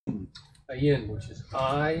Ayin, which is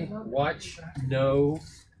I, watch, know,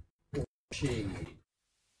 shade.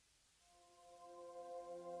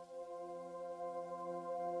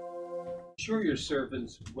 Ensure your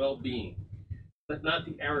servant's well-being. Let not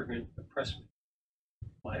the arrogant oppress me.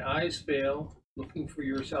 My eyes fail, looking for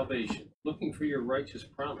your salvation, looking for your righteous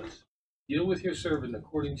promise. Deal with your servant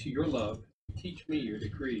according to your love. Teach me your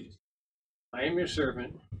decrees. I am your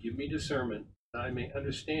servant. Give me discernment, that I may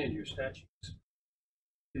understand your statutes.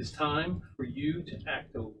 It is time for you to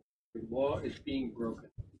act, O Lord. Your law is being broken.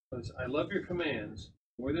 Because I love your commands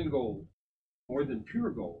more than gold, more than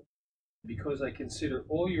pure gold. Because I consider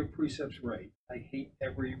all your precepts right, I hate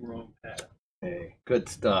every wrong path. Hey, good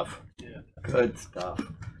stuff. Yeah. Good stuff.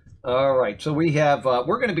 All right, so we have,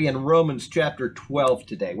 we're going to be in Romans chapter 12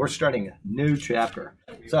 today. We're starting a new chapter.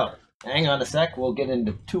 So hang on a sec. We'll get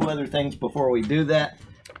into two other things before we do that.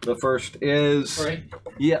 The first is, Right.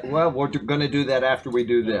 yeah, well, we're going to do that after we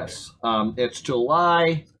do this. It's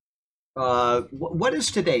July, what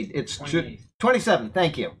is today? It's 27,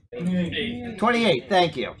 thank you. 28,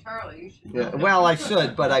 thank you. Charlie, you should. Yeah, well, I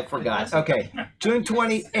should, but I forgot. Okay, June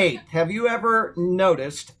 28th. Have you ever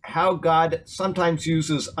noticed how God sometimes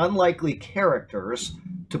uses unlikely characters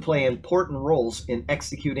to play important roles in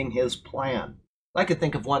executing his plan? I could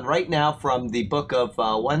think of one right now from the book of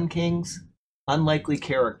 1 Kings. Unlikely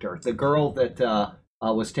character. The girl that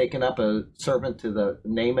was taken up, a servant to the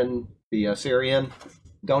Naaman, the Syrian.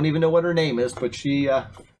 Don't even know what her name is, but she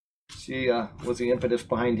was the impetus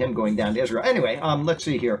behind him going down to Israel. Anyway, let's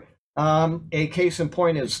see here. A case in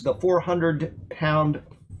point is the 400-pound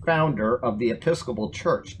founder of the Episcopal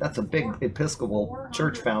Church. That's a big Episcopal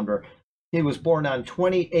Church founder. He was born on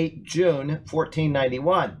 28 June,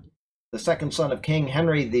 1491. The second son of King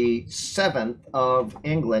Henry VII of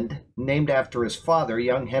England, named after his father.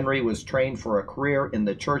 Young Henry was trained for a career in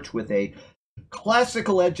the church with a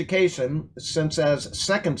classical education, since as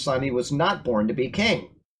second son he was not born to be king.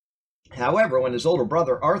 However, when his older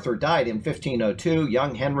brother Arthur died in 1502,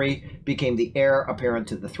 young Henry became the heir apparent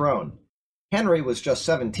to the throne. Henry was just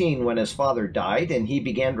 17 when his father died, and he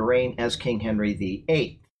began to reign as King Henry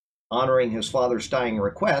VIII. Honoring his father's dying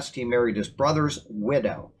request, he married his brother's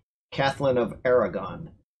widow, Catherine of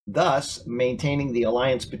Aragon, thus maintaining the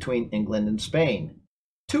alliance between England and Spain.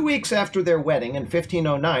 2 weeks after their wedding in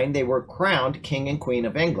 1509, they were crowned King and Queen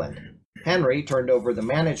of England. Henry turned over the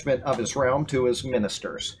management of his realm to his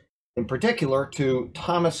ministers, in particular to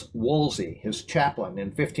Thomas Wolsey, his chaplain. In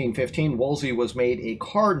 1515, Wolsey was made a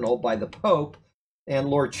cardinal by the Pope and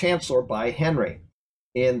Lord Chancellor by Henry.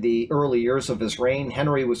 In the early years of his reign,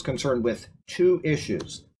 Henry was concerned with two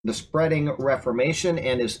issues: the spreading Reformation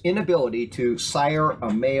and his inability to sire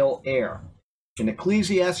a male heir. In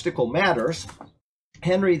ecclesiastical matters,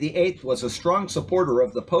 Henry VIII was a strong supporter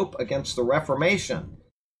of the Pope against the Reformation.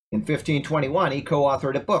 In 1521, he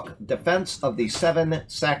co-authored a book, Defense of the Seven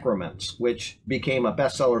Sacraments, which became a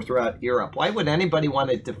bestseller throughout Europe. Why would anybody want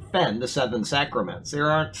to defend the seven sacraments? There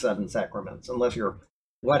aren't seven sacraments, unless you're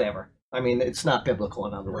whatever. I mean, it's not biblical,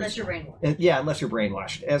 in other words. Unless you're brainwashed. Yeah, unless you're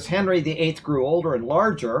brainwashed. As Henry VIII grew older and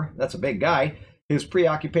larger, that's a big guy, his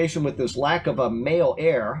preoccupation with his lack of a male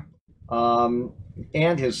heir,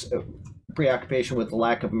 and his preoccupation with the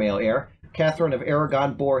lack of male heir, Catherine of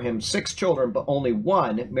Aragon bore him 6 children, but only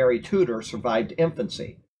one, Mary Tudor, survived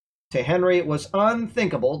infancy. To Henry, it was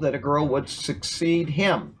unthinkable that a girl would succeed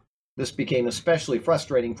him. This became especially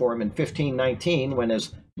frustrating for him in 1519 when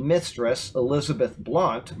his mistress, Elizabeth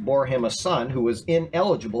Blount, bore him a son who was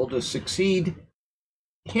ineligible to succeed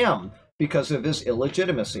him because of his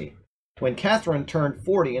illegitimacy. When Catherine turned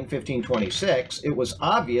 40 in 1526, it was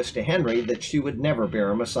obvious to Henry that she would never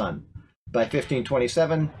bear him a son. By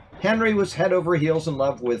 1527, Henry was head over heels in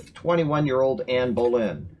love with 21-year-old Anne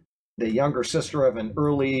Boleyn, the younger sister of an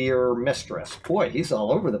earlier mistress. Boy, he's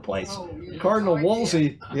all over the place. Oh, Cardinal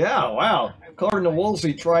Wolsey, yeah, wow. Cardinal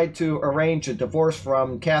Wolsey tried to arrange a divorce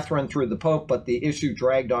from Catherine through the Pope, but the issue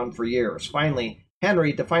dragged on for years. Finally,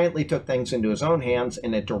 Henry defiantly took things into his own hands,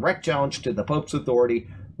 in a direct challenge to the Pope's authority,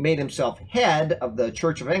 made himself head of the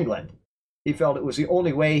Church of England. He felt it was the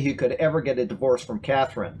only way he could ever get a divorce from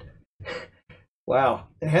Catherine. Wow.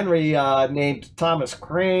 Henry named Thomas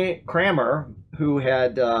Cranmer, who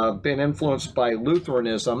had been influenced by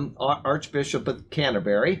Lutheranism, Archbishop of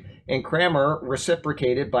Canterbury, and Cranmer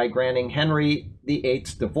reciprocated by granting Henry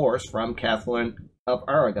VIII's divorce from Catherine of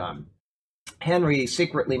Aragon. Henry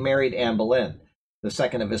secretly married Anne Boleyn, the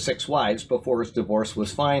second of his 6 wives, before his divorce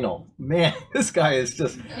was final. Man, this guy is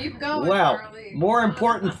just... Keep going, wow. Charlie. More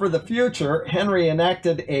important for the future, Henry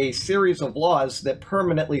enacted a series of laws that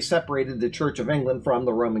permanently separated the Church of England from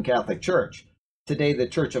the Roman Catholic Church. Today, the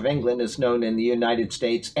Church of England is known in the United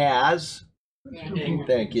States as,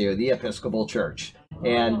 thank you, the Episcopal Church.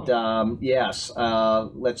 And yes,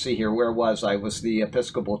 let's see here, where was I? Was the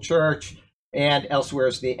Episcopal Church, and elsewhere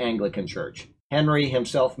is the Anglican Church. Henry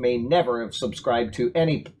himself may never have subscribed to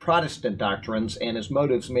any Protestant doctrines, and his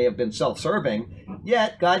motives may have been self-serving,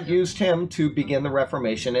 yet God used him to begin the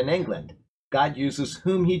Reformation in England. God uses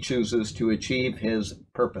whom he chooses to achieve his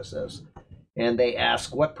purposes. And they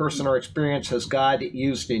ask, what person or experience has God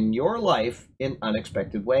used in your life in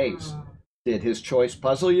unexpected ways? Did his choice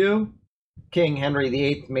puzzle you? King Henry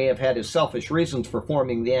VIII may have had his selfish reasons for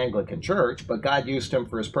forming the Anglican Church, but God used him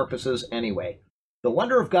for his purposes anyway. The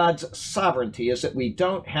wonder of God's sovereignty is that we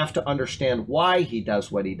don't have to understand why he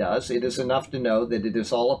does what he does. It is enough to know that it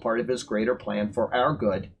is all a part of his greater plan for our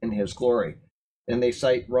good and his glory. And they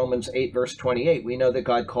cite Romans 8, verse 28. We know that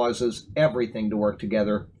God causes everything to work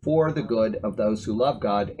together for the good of those who love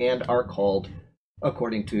God and are called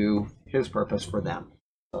according to his purpose for them.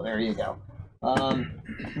 So there you go.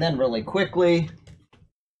 Then really quickly,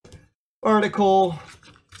 Article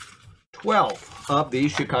 12 of the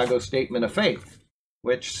Chicago Statement of Faith,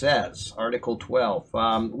 which says, Article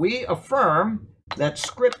 12, we affirm that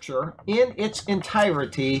Scripture in its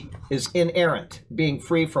entirety is inerrant, being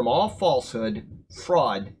free from all falsehood,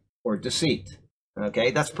 fraud, or deceit.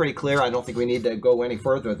 Okay, that's pretty clear. I don't think we need to go any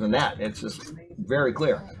further than that. It's just very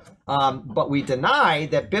clear. But we deny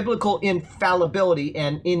that biblical infallibility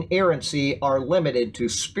and inerrancy are limited to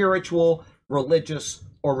spiritual, religious,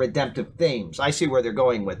 or redemptive themes. I see where they're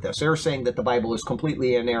going with this. They're saying that the Bible is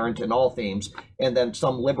completely inerrant in all themes, and then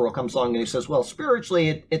some liberal comes along and he says, well,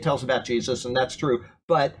 spiritually it tells about Jesus, and that's true,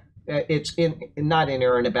 but it's not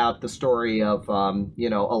inerrant about the story of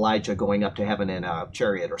Elijah going up to heaven in a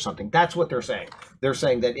chariot or something. That's what they're saying. They're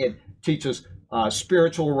saying that it teaches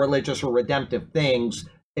spiritual, religious, or redemptive things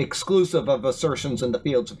exclusive of assertions in the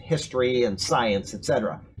fields of history and science,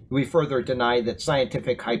 etc. We further deny that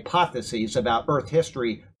scientific hypotheses about Earth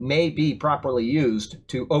history may be properly used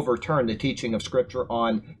to overturn the teaching of Scripture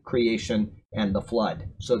on creation and the flood.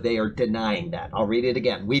 So they are denying that. I'll read it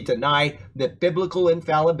again. We deny that biblical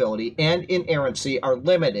infallibility and inerrancy are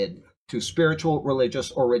limited to spiritual,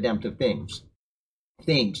 religious, or redemptive themes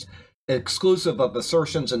exclusive of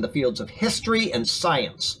assertions in the fields of history and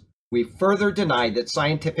science. We further deny that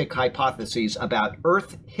scientific hypotheses about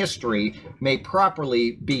Earth history may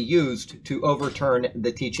properly be used to overturn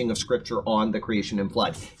the teaching of Scripture on the creation and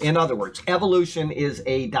flood. In other words, evolution is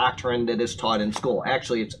a doctrine that is taught in school.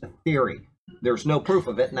 Actually, it's a theory. There's no proof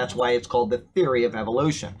of it, and that's why it's called the theory of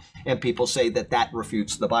evolution. And people say that that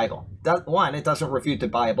refutes the Bible. One, it doesn't refute the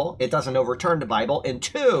Bible. It doesn't overturn the Bible. And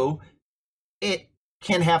two, it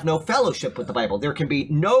can have no fellowship with the Bible. There can be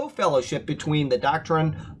no fellowship between the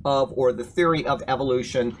doctrine of, or the theory of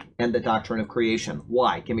evolution and the doctrine of creation.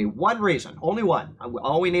 Why? Give me one reason, only one.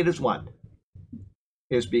 All we need is one.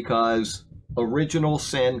 Is because original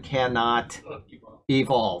sin cannot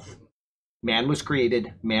evolve. Man was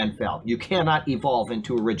created, man fell. You cannot evolve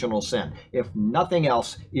into original sin. If nothing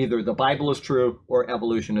else, either the Bible is true or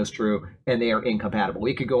evolution is true, and they are incompatible.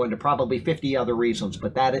 We could go into probably 50 other reasons,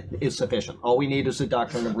 but that is sufficient. All we need is the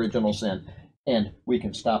doctrine of original sin, and we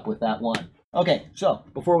can stop with that one. Okay, so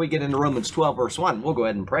before we get into Romans 12, verse 1, we'll go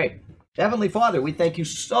ahead and pray. Heavenly Father, we thank you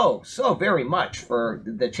so very much for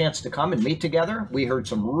the chance to come and meet together. We heard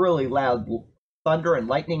some really loud thunder and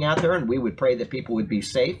lightning out there, and we would pray that people would be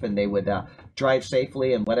safe and they would drive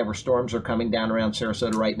safely in whatever storms are coming down around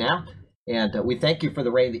Sarasota right now. And we thank you for the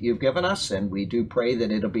rain that you've given us, and we do pray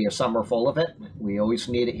that it'll be a summer full of it. We always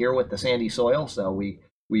need it here with the sandy soil, so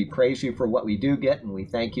we praise you for what we do get, and we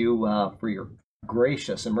thank you for your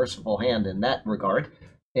gracious and merciful hand in that regard.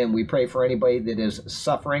 And we pray for anybody that is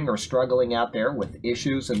suffering or struggling out there with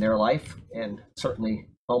issues in their life, and certainly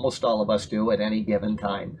almost all of us do at any given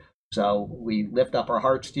time. So we lift up our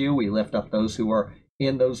hearts to you. We lift up those who are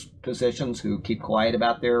in those positions who keep quiet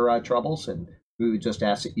about their troubles, and we would just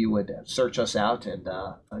ask that you would search us out and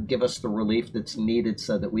give us the relief that's needed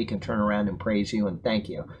so that we can turn around and praise you and thank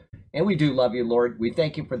you. And we do love you, Lord. We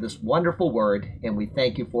thank you for this wonderful word, and we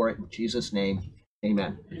thank you for it in Jesus' name.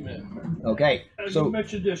 Amen. Amen. Okay. So you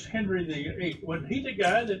mentioned this Henry VIII. Was he the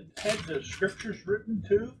guy that had the scriptures written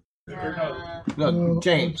too? No,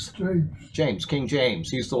 James. King James.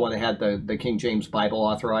 He's the one that had the King James Bible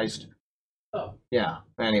authorized. Oh. Yeah.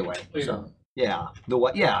 Anyway. So yeah.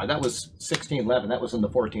 That was 1611. That was in the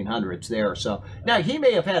 1400s there. So now he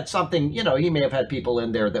may have had something, he may have had people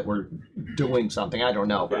in there that were doing something. I don't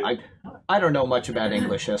know, but I don't know much about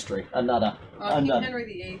English history. I'm not King Henry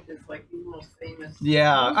VIII is like the most famous.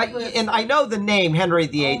 Yeah, and I know the name Henry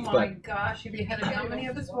VIII, Oh my gosh, he beheaded how many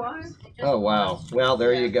of his wives? oh wow. Well,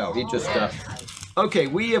 there you go. He just okay,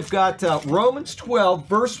 we have got Romans 12,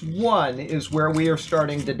 verse 1 is where we are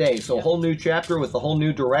starting today. So a whole new chapter with a whole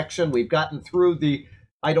new direction. We've gotten through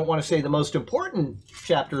I don't want to say the most important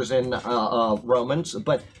chapters in Romans,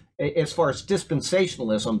 but as far as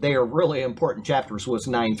dispensationalism, they are really important chapters, was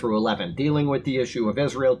 9 through 11, dealing with the issue of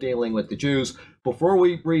Israel, dealing with the Jews. Before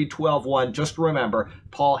we read 12:1, just remember,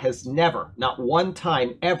 Paul has never, not one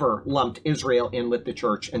time ever, lumped Israel in with the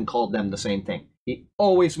church and called them the same thing. He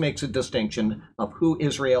always makes a distinction of who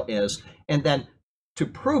Israel is. And then to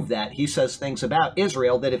prove that, he says things about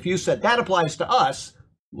Israel that if you said that applies to us,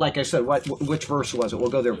 like I said, which verse was it? We'll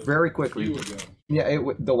go there very quickly. Yeah,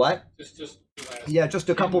 the what? Just last. Yeah, just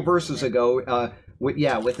a couple verses ago.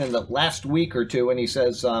 Within the last week or two, and he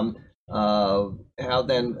says, "How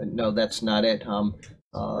then?" No, that's not it. I'm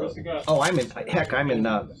in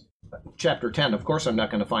chapter 10. Of course, I'm not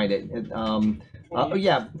going to find it.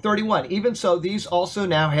 31. Even so, these also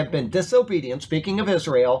now have been disobedient. Speaking of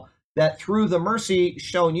Israel, that through the mercy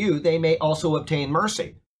shown you, they may also obtain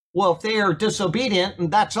mercy. Well, if they are disobedient,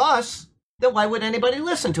 and that's us, then why would anybody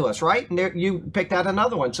listen to us, right? And there, you picked out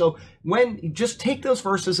another one. So just take those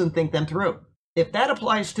verses and think them through. If that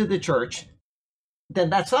applies to the church, then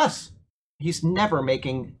that's us. He's never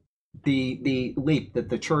making the leap that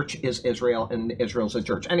the church is Israel and Israel's a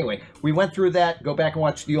church. Anyway, we went through that. Go back and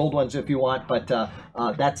watch the old ones if you want, but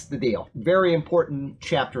that's the deal. Very important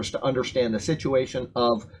chapters to understand the situation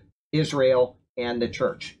of Israel and the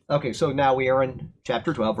church. Okay, so now we are in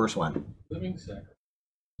chapter 12, verse 1. Living sacrifice.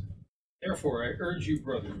 Therefore, I urge you,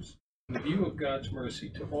 brothers, in view of God's mercy,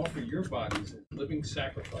 to offer your bodies as living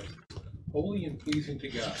sacrifices, holy and pleasing to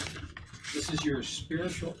God. This is your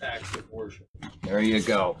spiritual act of worship. There you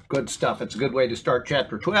go. Good stuff. It's a good way to start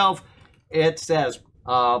chapter 12. It says,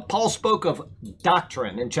 Paul spoke of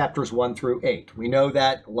doctrine in chapters 1 through 8. We know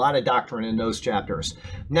that, a lot of doctrine in those chapters.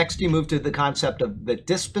 Next, he moved to the concept of the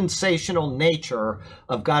dispensational nature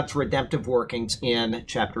of God's redemptive workings in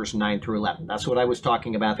chapters 9 through 11. That's what I was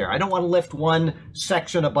talking about there. I don't want to lift one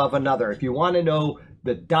section above another. If you want to know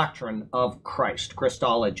the doctrine of Christ,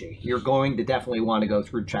 Christology, you're going to definitely want to go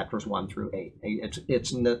through chapters 1 through 8.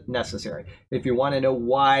 It's necessary. If you want to know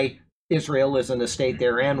why Israel is in the state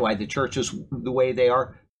they're in, why the church is the way they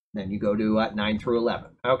are, then you go to 9 through 11.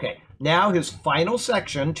 Okay, now his final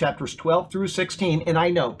section, chapters 12 through 16, and I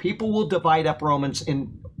know people will divide up Romans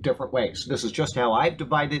in different ways. This is just how I've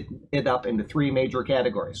divided it up into 3 major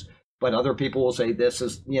categories. But other people will say this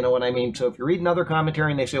is, you know what I mean? So if you read another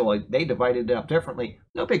commentary and they say, well, they divided it up differently,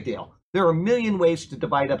 no big deal. There are a million ways to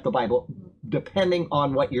divide up the Bible depending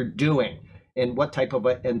on what you're doing and what type of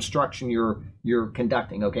instruction you're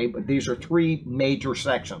conducting, okay? But these are 3 major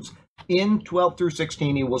sections. In 12 through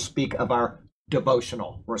 16, he will speak of our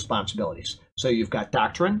devotional responsibilities. So you've got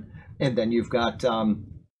doctrine, and then you've got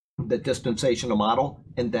the dispensational model,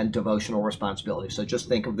 and then devotional responsibilities. So just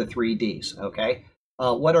think of the 3 Ds, okay?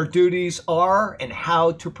 What our duties are and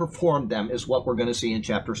how to perform them is what we're going to see in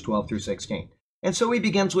chapters 12 through 16. And so he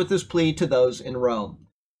begins with this plea to those in Rome.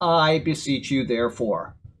 I beseech you,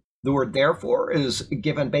 therefore. The word therefore is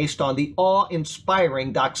given based on the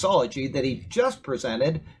awe-inspiring doxology that he just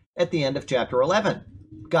presented at the end of chapter 11.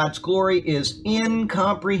 God's glory is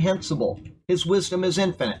incomprehensible. His wisdom is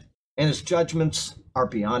infinite, and his judgments are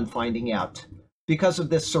beyond finding out. Because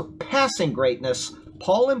of this surpassing greatness,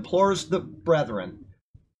 Paul implores the brethren.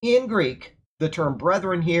 In Greek, the term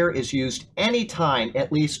brethren here is used anytime,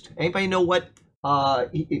 at least, anybody know what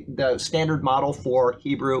the standard model for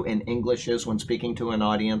Hebrew and English is when speaking to an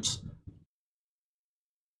audience?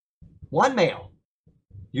 1 male.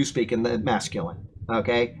 You speak in the masculine,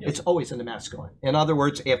 okay? Yes. It's always in the masculine. In other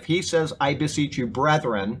words, if he says, I beseech you,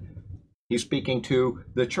 brethren, he's speaking to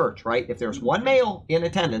the church, right? If there's 1 male in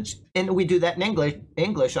attendance, and we do that in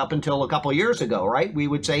English up until a couple of years ago, right? We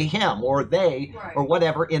would say him or they or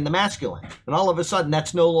whatever in the masculine. And all of a sudden,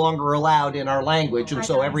 that's no longer allowed in our language, and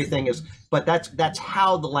so everything is... But that's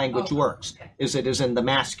how the language works, is it is in the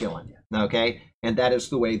masculine, okay? And that is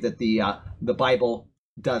the way that the Bible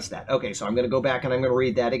does that. Okay, so I'm going to go back and I'm going to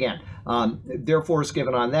read that again. Therefore is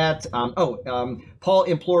given on that. Paul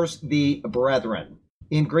implores the brethren.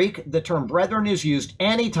 In Greek, the term brethren is used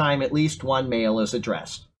anytime at least 1 male is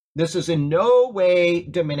addressed. This is in no way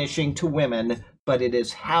diminishing to women, but it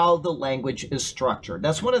is how the language is structured.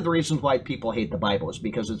 That's one of the reasons why people hate the Bible, is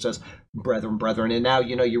because it says brethren, brethren. And now,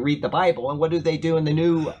 you read the Bible, and what do they do in the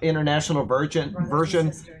New International Version?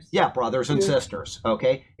 Yeah, brothers and sisters,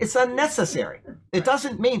 okay? It's unnecessary. It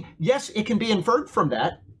doesn't mean, yes, it can be inferred from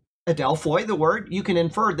that, Adelphoi, the word, you can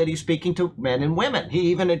infer that he's speaking to men and women. He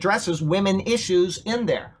even addresses women issues in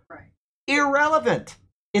there. Right. Irrelevant.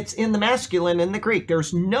 It's in the masculine in the Greek.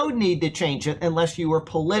 There's no need to change it unless you are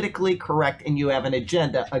politically correct and you have an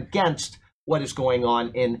agenda against what is going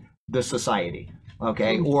on in the society,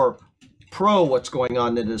 okay? Or pro what's going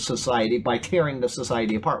on in the society by tearing the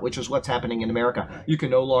society apart, which is what's happening in America. You can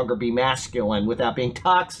no longer be masculine without being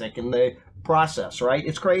toxic in the process, right?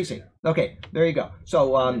 It's crazy. Okay, there you go.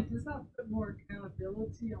 So, Does that put more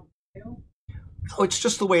accountability on male? oh, it's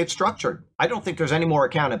just the way it's structured. I don't think there's any more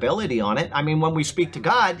accountability on it. I mean, when we speak to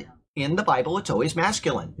God in the Bible, it's always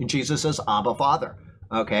masculine. And Jesus says, Abba, Father.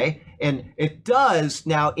 Okay? And it does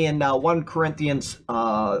now in 1 Corinthians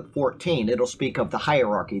 14, it'll speak of the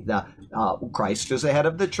hierarchy. The Christ is the head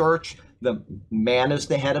of the church. The man is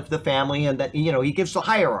the head of the family. And that, you know, he gives the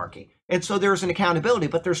hierarchy. And so there's an accountability,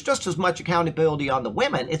 but there's just as much accountability on the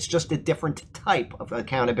women. It's just a different type of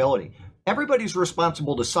accountability. Everybody's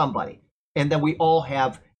responsible to somebody. And then we all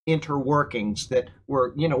have interworkings that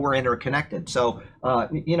we're interconnected. So,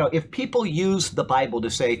 if people use the Bible to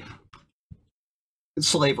say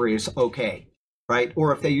slavery is okay, right?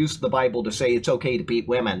 Or if they use the Bible to say it's okay to beat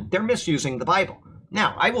women, they're misusing the Bible.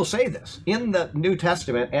 Now, I will say this. In the New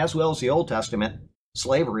Testament, as well as the Old Testament,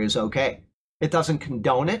 slavery is okay. It doesn't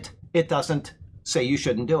condone it. It doesn't say you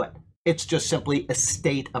shouldn't do it. It's just simply a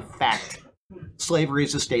state of fact. Slavery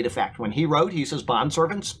is a state of fact. When he wrote, he says,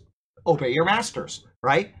 bondservants, obey your masters,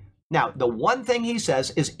 right? Now, the one thing he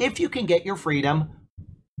says is if you can get your freedom,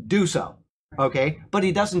 do so, okay? But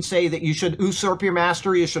he doesn't say that you should usurp your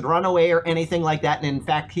master, you should run away or anything like that. And in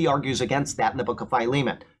fact, he argues against that in the book of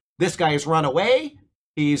Philemon. This guy has run away.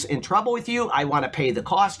 He's in trouble with you. I want to pay the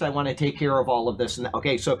cost. I want to take care of all of this. And that.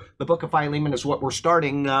 Okay, so the book of Philemon is what we're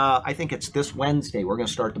starting. I think it's this Wednesday. We're going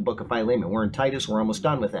to start the book of Philemon. We're in Titus. We're almost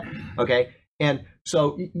done with it, okay? And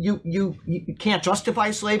so you can't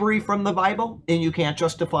justify slavery from the Bible, and you can't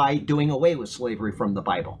justify doing away with slavery from the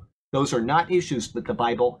Bible. Those are not issues that the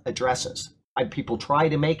Bible addresses. People try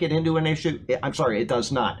to make it into an issue. I'm sorry, it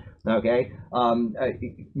does not. Okay,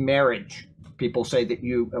 marriage. People say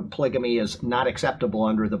that polygamy is not acceptable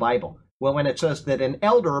under the Bible. Well, when it says that an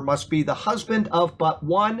elder must be the husband of but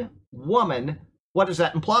one woman, what does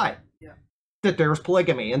that imply? That there's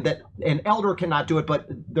polygamy and that an elder cannot do it, but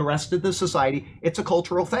the rest of the society, it's a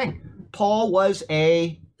cultural thing. Paul was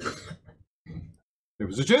a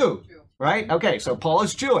Jew, right? Okay, so Paul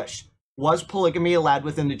is Jewish. Was polygamy allowed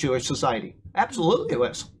within the Jewish society? Absolutely it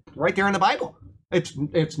was. Right there in the Bible.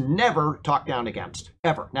 It's never talked down against,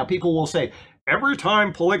 ever. Now, people will say, every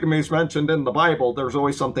time polygamy is mentioned in the Bible, there's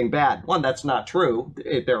always something bad. One, that's not true.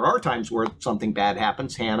 There are times where something bad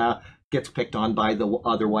happens. Hannah gets picked on by the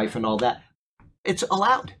other wife and all that. It's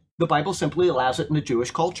allowed. The Bible simply allows it in the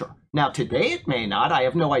Jewish culture. Now, today it may not. I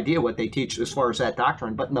have no idea what they teach as far as that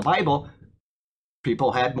doctrine. But in the Bible,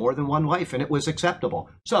 people had more than one wife, and it was acceptable.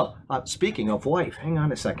 So, speaking of wife, hang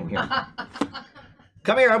on a second here.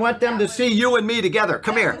 Come here. I want them to see you and me together.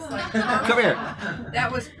 Come here. Come here.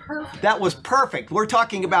 That was perfect. That was perfect. We're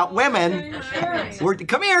talking about women.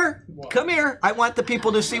 Come here. Come here. I want the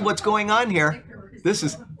people to see what's going on here. This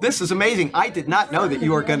is amazing. I did not know that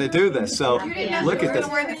you were going to do this. So look at this.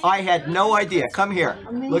 I had no idea. Come here.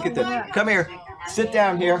 Look at this. Come here. Sit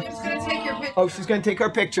down here. She's gonna take your picture. Oh, she's going to take our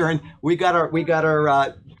picture, and we got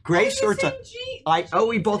our gray shirts on.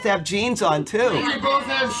 We both have jeans on too. We both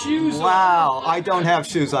have shoes on. Wow, I don't have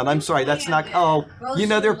shoes on. I'm sorry. That's not. Oh,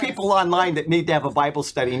 there are people online that need to have a Bible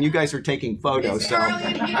study, and you guys are taking photos. So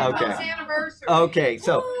okay. Okay.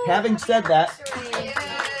 So having said that.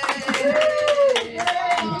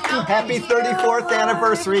 Happy 34th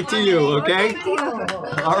anniversary to you, okay?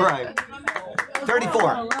 All right.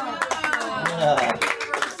 34.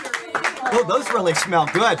 Oh, those really smell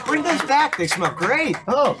good. Bring those back. They smell great.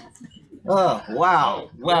 Oh, wow.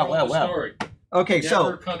 Wow. Story. Okay,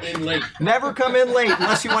 Never come in late. Never come in late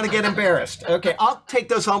unless you want to get embarrassed. Okay, I'll take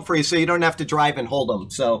those home for you so you don't have to drive and hold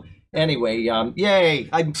them. So anyway, yay.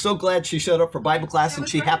 I'm so glad she showed up for Bible class and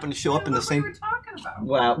she happened to show up in the same...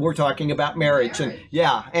 Well, we're talking about marriage. And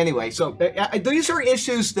yeah, anyway, so these are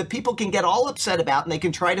issues that people can get all upset about and they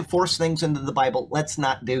can try to force things into the Bible. Let's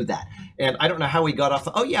not do that. And I don't know how we got off.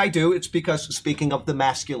 Oh, yeah, I do. It's because speaking of the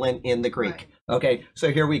masculine in the Greek. Okay,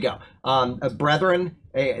 so here we go. Brethren,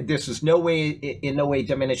 this is in no way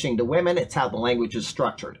diminishing the women. It's how the language is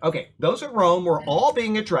structured. Okay, those at Rome were all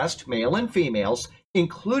being addressed, male and females,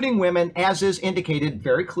 including women, as is indicated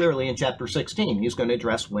very clearly in chapter 16. He's going to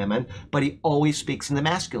address women, but he always speaks in the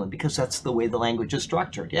masculine because that's the way the language is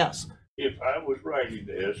structured. Yes? If I was writing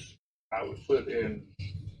this, I would put in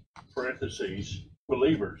parentheses,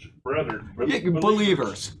 believers, brethren,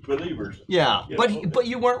 Believers. believers. Yeah, You but know. but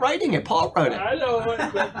you weren't writing it. Paul wrote it. I know,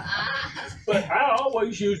 but I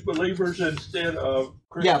always use believers instead of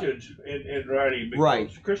Christians in writing, because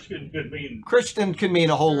Right. Christian could mean Christian can mean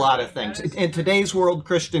a whole lot of things. In today's world,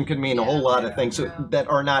 Christian can mean a whole lot of things that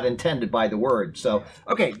are not intended by the word. So,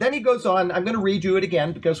 okay, then he goes on. I'm going to read you it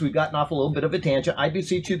again because we've gotten off a little bit of a tangent. I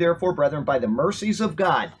beseech you, therefore, brethren, by the mercies of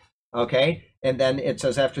God. Okay, and then it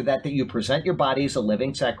says after that you present your bodies a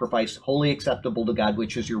living sacrifice, wholly acceptable to God,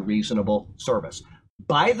 which is your reasonable service.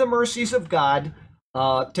 By the mercies of God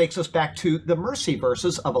takes us back to the mercy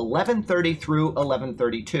verses of 1130 through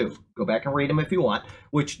 1132. Go back and read them if you want,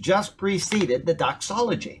 which just preceded the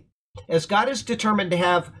doxology. As God is determined to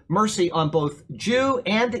have mercy on both Jew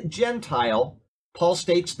and Gentile, Paul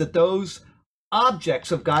states that those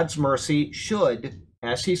objects of God's mercy should,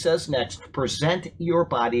 as he says next, present your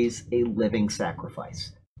bodies a living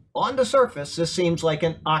sacrifice. On the surface, this seems like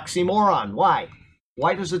an oxymoron. Why?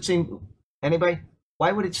 Why does it seem, anybody?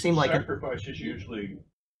 Why would it seem like sacrifices usually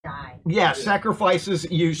Die. Yeah, sacrifices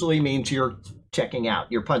usually means you're checking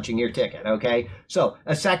out. You're punching your ticket, okay? So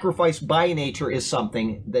a sacrifice by nature is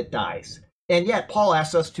something that dies. And yet Paul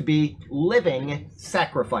asks us to be living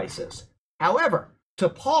sacrifices. However, to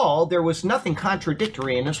Paul, there was nothing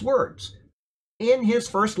contradictory in his words. In his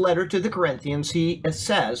first letter to the Corinthians, he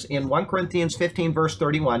says in 1 Corinthians 15, verse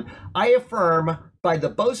 31, I affirm by the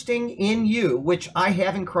boasting in you, which I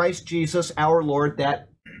have in Christ Jesus our Lord, that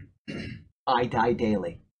I die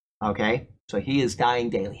daily. Okay? So he is dying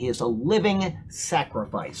daily. He is a living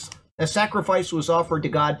sacrifice. A sacrifice was offered to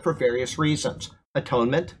God for various reasons.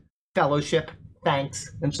 Atonement, fellowship, thanks,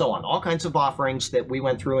 and so on. All kinds of offerings that we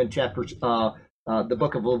went through in chapters, the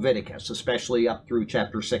book of Leviticus, especially up through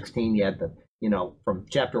chapter 16. You had the, from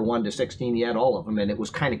chapter 1 to 16, you had all of them, and it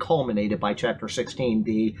was kind of culminated by chapter 16,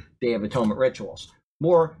 the Day of Atonement rituals.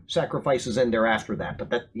 More sacrifices in there after that, but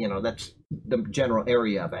that's the general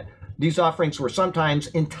area of it. These offerings were sometimes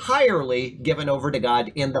entirely given over to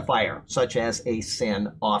God in the fire, such as a sin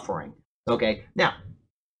offering. Okay, now,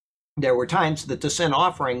 there were times that the sin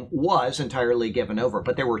offering was entirely given over,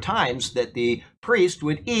 but there were times that the priest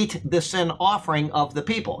would eat the sin offering of the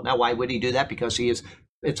people. Now, why would he do that? Because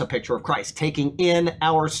it's a picture of Christ taking in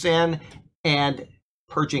our sin and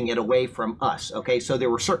purging it away from us. Okay, so there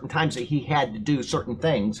were certain times that he had to do certain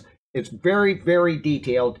things. It's very, very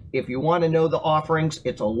detailed. If you want to know the offerings,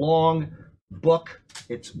 it's a long book.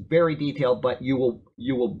 It's very detailed, but you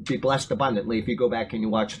will be blessed abundantly if you go back and you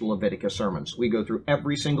watch the Leviticus sermons. We go through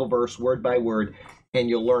every single verse, word by word, and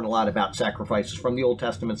you'll learn a lot about sacrifices from the Old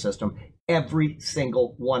Testament system. Every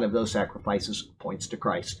single one of those sacrifices points to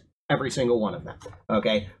Christ. Every single one of them.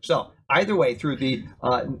 Okay, so either way, through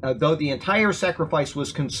though the entire sacrifice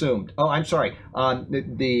was consumed. Oh, I'm sorry.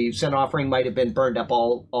 The sin offering might have been burned up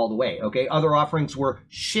all the way. Okay, other offerings were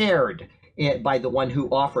shared by the one who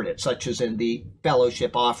offered it, such as in the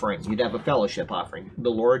fellowship offering. You'd have a fellowship offering. The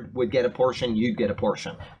Lord would get a portion, you'd get a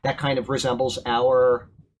portion. That kind of resembles our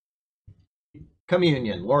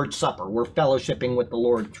communion, Lord's Supper. We're fellowshipping with the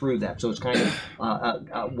Lord through that. So it's kind of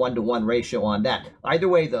a one-to-one ratio on that. Either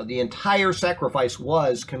way, though, the entire sacrifice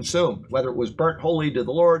was consumed, whether it was burnt wholly to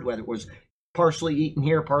the Lord, whether it was partially eaten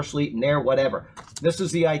here, partially eaten there, whatever. This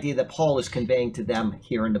is the idea that Paul is conveying to them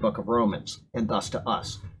here in the book of Romans, and thus to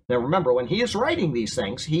us. Now remember, when he is writing these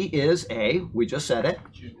things, he is we just said it,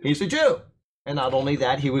 he's a Jew. And not only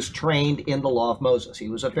that, he was trained in the law of Moses. He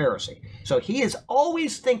was a Pharisee. So he is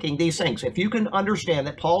always thinking these things. If you can understand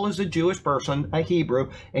that Paul is a Jewish person, a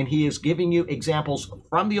Hebrew, and he is giving you examples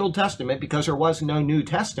from the Old Testament because there was no New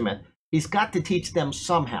Testament, he's got to teach them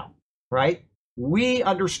somehow, right? We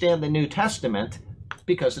understand the New Testament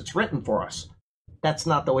because it's written for us. That's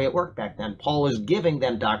not the way it worked back then. Paul is giving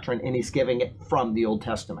them doctrine, and he's giving it from the Old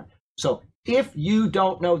Testament. So if you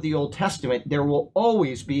don't know the Old Testament, there will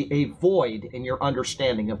always be a void in your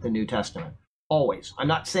understanding of the New Testament. Always. I'm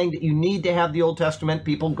not saying that you need to have the Old Testament.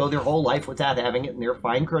 People go their whole life without having it, and they're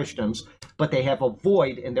fine Christians, but they have a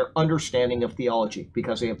void in their understanding of theology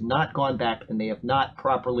because they have not gone back and they have not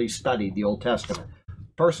properly studied the Old Testament.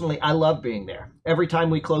 Personally, I love being there. Every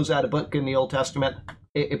time we close out a book in the Old Testament,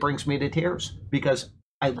 it brings me to tears because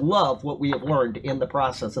I love what we have learned in the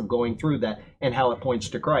process of going through that and how it points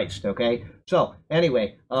to Christ, okay? So,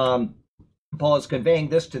 anyway, Paul is conveying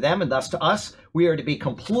this to them and thus to us. We are to be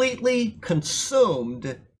completely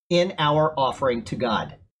consumed in our offering to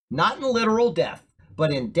God. Not in literal death,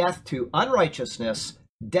 but in death to unrighteousness,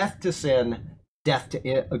 death to sin, death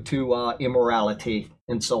to immorality,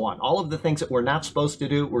 and so on. All of the things that we're not supposed to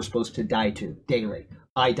do, we're supposed to die to daily.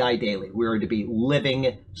 I die daily. We are to be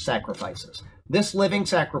living sacrifices. This living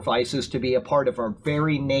sacrifice is to be a part of our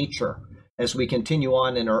very nature as we continue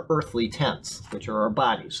on in our earthly tents, which are our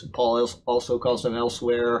bodies. Paul also calls them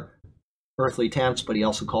elsewhere earthly tents, but he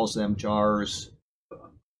also calls them jars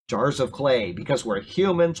of clay, because we're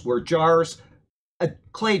humans, we're jars. A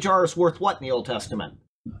clay jar is worth what in the Old Testament?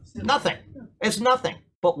 Nothing. It's nothing.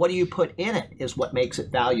 But what do you put in it is what makes it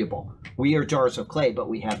valuable. We are jars of clay, but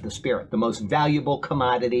we have the Spirit. The most valuable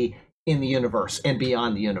commodity in the universe and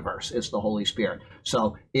beyond the universe is the Holy Spirit.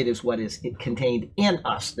 So it is what is contained in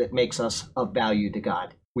us that makes us of value to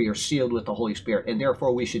God. We are sealed with the Holy Spirit, and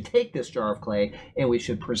therefore we should take this jar of clay and we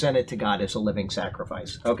should present it to God as a living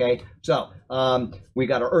sacrifice. Okay, so we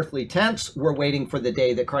got our earthly tents. We're waiting for the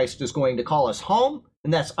day that Christ is going to call us home,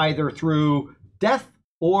 and that's either through death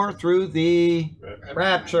or through the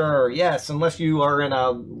rapture. Yes, unless you are in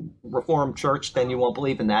a Reformed church, then you won't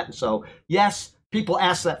believe in that. And so, yes, people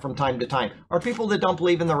ask that from time to time. Are people that don't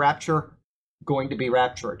believe in the rapture going to be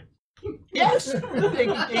raptured? Yes,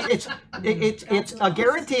 it's a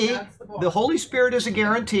guarantee. The Holy Spirit is a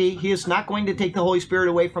guarantee. He is not going to take the Holy Spirit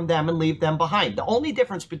away from them and leave them behind. The only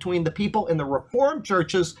difference between the people in the Reformed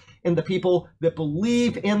churches and the people that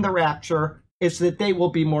believe in the rapture is that they will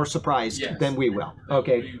be more surprised than we will.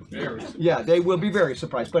 Okay. Yeah, they will be very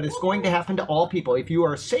surprised. But it's going to happen to all people. If you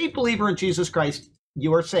are a saved believer in Jesus Christ,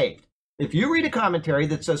 you are saved. If you read a commentary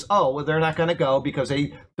that says, oh, well, they're not going to go because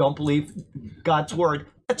they don't believe God's word,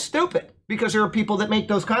 that's stupid, because there are people that make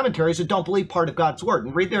those commentaries that don't believe part of God's word.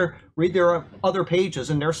 And read their other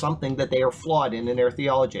pages, and there's something that they are flawed in their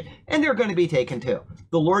theology. And they're going to be taken too.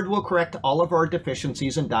 The Lord will correct all of our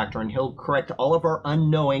deficiencies in doctrine. He'll correct all of our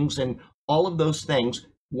unknowings and all of those things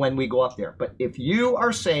when we go up there. But if you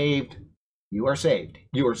are saved, you are saved.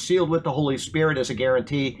 You are sealed with the Holy Spirit as a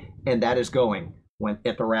guarantee, and that is going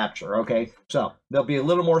at the rapture. Okay, so they'll be a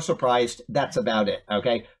little more surprised. That's about it.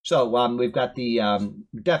 Okay, so we've got the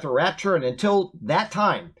death or rapture, and until that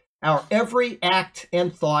time, our every act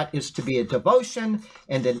and thought is to be a devotion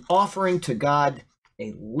and an offering to God,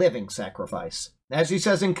 a living sacrifice. As he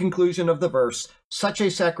says in conclusion of the verse, such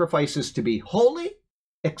a sacrifice is to be holy,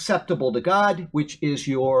 acceptable to God, which is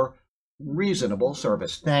your reasonable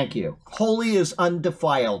service. Thank you. Holy is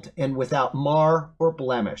undefiled and without mar or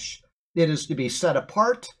blemish. It is to be set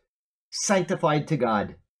apart, sanctified to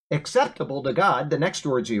God. Acceptable to God, the next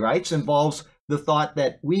words he writes, involves the thought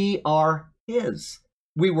that we are his.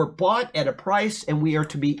 We were bought at a price, and we are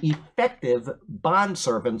to be effective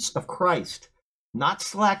bondservants of Christ, not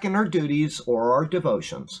slack in our duties or our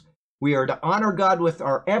devotions. We are to honor God with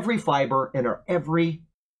our every fiber and our every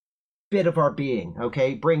bit of our being,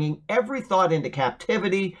 okay? Bringing every thought into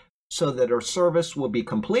captivity so that our service will be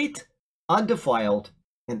complete, undefiled,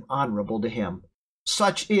 and honorable to him.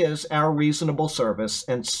 Such is our reasonable service,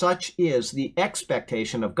 and such is the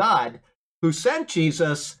expectation of God, who sent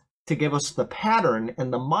Jesus to give us the pattern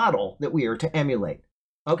and the model that we are to emulate.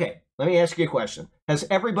 Okay, let me ask you a question. Has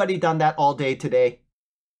everybody done that all day today?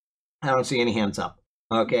 I don't see any hands up.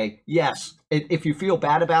 Okay, yes. If you feel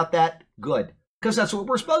bad about that, good. Because that's what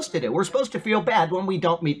we're supposed to do. We're supposed to feel bad when we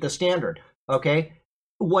don't meet the standard. Okay,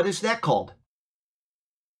 what is that called?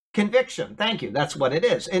 Conviction. Thank you. That's what it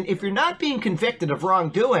is. And if you're not being convicted of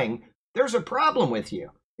wrongdoing, there's a problem with you.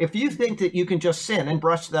 If you think that you can just sin and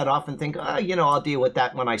brush that off and think, I'll deal with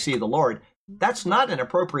that when I see the Lord, that's not an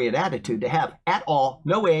appropriate attitude to have at all,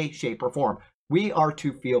 no way, shape, or form. We are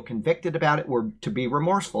to feel convicted about it. We're to be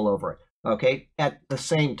remorseful over it. Okay? At the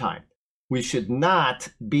same time, we should not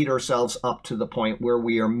beat ourselves up to the point where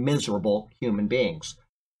we are miserable human beings.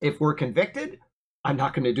 If we're convicted, I'm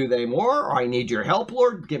not going to do that anymore, or I need your help,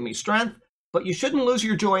 Lord, give me strength. But you shouldn't lose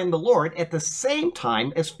your joy in the Lord at the same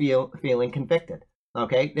time as feeling convicted.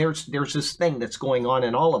 Okay, there's this thing that's going on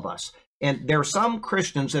in all of us. And there are some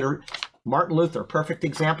Christians that are, Martin Luther, perfect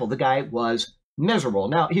example. The guy was miserable.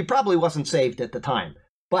 Now, he probably wasn't saved at the time,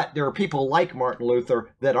 but there are people like Martin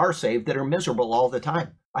Luther that are saved that are miserable all the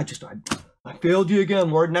time. I failed you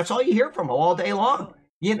again, Lord. And that's all you hear from him all day long.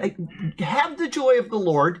 Have the joy of the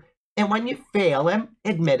Lord. And when you fail him,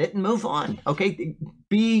 admit it and move on. Okay?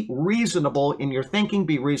 Be reasonable in your thinking.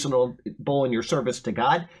 Be reasonable in your service to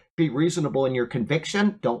God. Be reasonable in your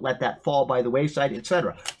conviction. Don't let that fall by the wayside,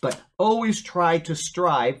 etc. But always try to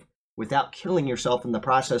strive without killing yourself in the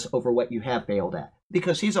process over what you have failed at,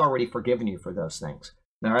 because he's already forgiven you for those things.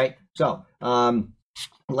 All right? So,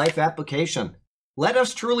 life application. Let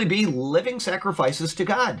us truly be living sacrifices to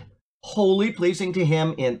God, wholly pleasing to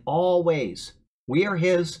him in all ways. We are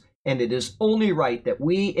his, and it is only right that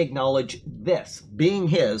we acknowledge this being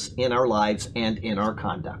his in our lives and in our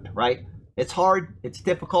conduct, right? It's hard. It's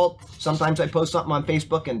difficult. Sometimes I post something on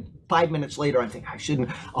Facebook and 5 minutes later I think I shouldn't.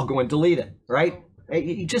 I'll go and delete it, right?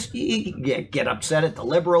 You get upset at the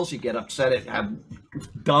liberals. You get upset at how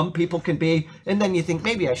dumb people can be. And then you think,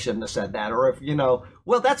 maybe I shouldn't have said that. Or if,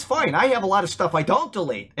 well, that's fine. I have a lot of stuff I don't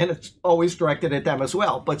delete. And it's always directed at them as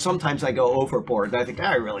well. But sometimes I go overboard. And I think,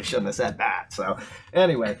 I really shouldn't have said that. So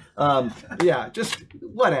anyway, yeah, just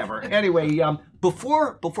whatever. Anyway,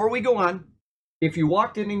 before we go on, if you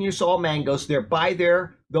walked in and you saw mangoes, they're by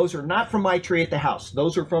there. Those are not from my tree at the house.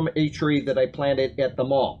 Those are from a tree that I planted at the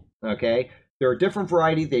mall. Okay? They're a different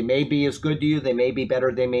variety. They may be as good to you. They may be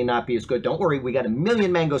better. They may not be as good. Don't worry. We got 1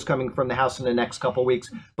 million mangoes coming from the house in the next couple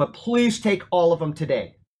weeks. But please take all of them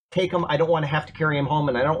today. Take them. I don't want to have to carry them home,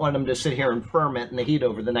 and I don't want them to sit here and ferment in the heat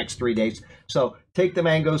over the next 3 days. So take the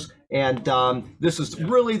mangoes, and this is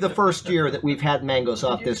really the first year that we've had mangoes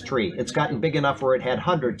off this tree. It's gotten big enough where it had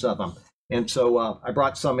hundreds of them. And so I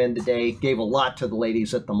brought some in today, gave a lot to the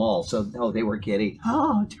ladies at the mall. So, they were giddy.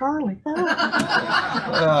 Oh, Charlie.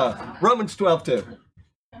 Oh. Romans 12:2.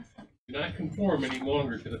 Do not conform any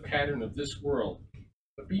longer to the pattern of this world,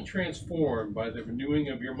 but be transformed by the renewing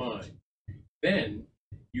of your mind. Then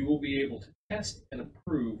you will be able to test and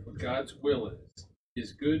approve what God's will is,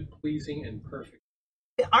 his good, pleasing, and perfect.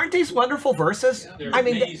 Aren't these wonderful verses? They're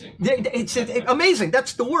amazing. amazing. It's amazing.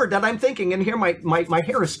 That's the word that I'm thinking. And here my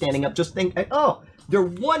hair is standing up. Just think, oh, they're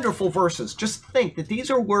wonderful verses. Just think that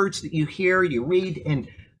these are words that you hear, you read, and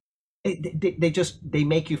they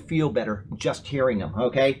make you feel better just hearing them.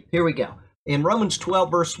 Okay, here we go. In Romans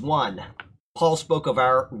 12, verse 1, Paul spoke of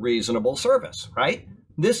our reasonable service, right?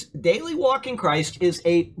 This daily walk in Christ is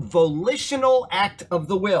a volitional act of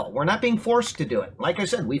the will. We're not being forced to do it. Like I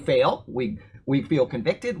said, we fail. We feel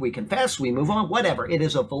convicted, we confess, we move on, whatever. It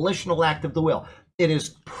is a volitional act of the will. It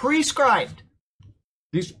is prescribed.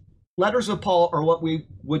 These letters of Paul are what we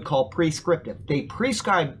would call prescriptive. They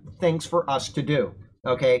prescribe things for us to do,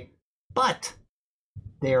 okay? But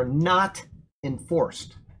they are not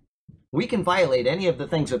enforced. We can violate any of the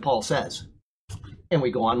things that Paul says, and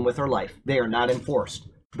we go on with our life. They are not enforced.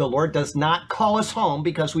 The Lord does not call us home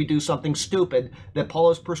because we do something stupid that Paul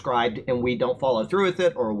has prescribed and we don't follow through with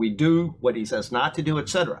it, or we do what he says not to do,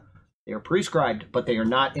 etc. They are prescribed, but they are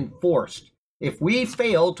not enforced. If we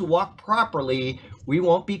fail to walk properly, we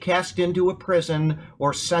won't be cast into a prison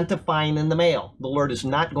or sent a fine in the mail. The Lord is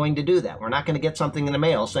not going to do that. We're not going to get something in the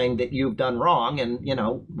mail saying that you've done wrong and,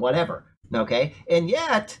 whatever. Okay? And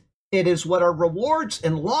yet, it is what our rewards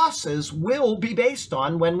and losses will be based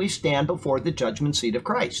on when we stand before the judgment seat of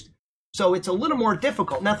Christ. So it's a little more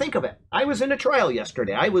difficult. Now think of it. I was in a trial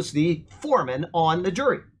yesterday. I was the foreman on the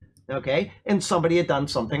jury, okay? And somebody had done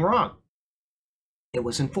something wrong. It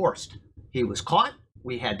was enforced. He was caught.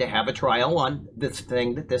 We had to have a trial on this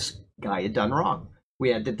thing that this guy had done wrong.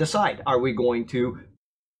 We had to decide, are we going to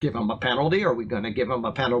give him a penalty? Are we going to give him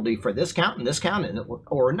a penalty for this count and this count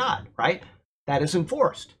or not, right? That is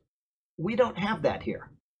enforced. We don't have that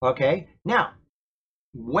here, okay? Now,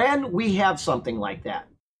 when we have something like that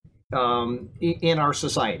in our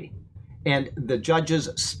society, and the judges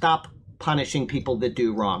stop punishing people that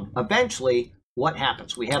do wrong, eventually, what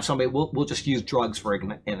happens? We have somebody, we'll just use drugs for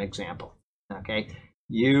an example, okay?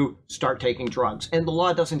 You start taking drugs, and the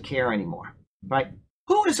law doesn't care anymore, right?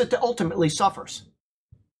 Who is it that ultimately suffers?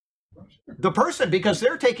 The person, because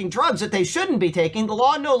they're taking drugs that they shouldn't be taking. The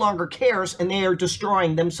law no longer cares, and they are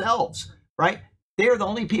destroying themselves, right? They're the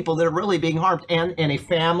only people that are really being harmed, and a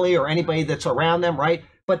family or anybody that's around them, right?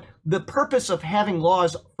 But the purpose of having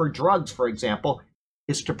laws for drugs, for example,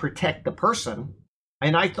 is to protect the person.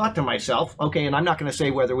 And I thought to myself, okay, and I'm not going to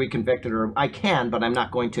say whether we convicted or I can, but I'm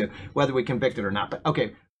not going to, whether we convicted or not. But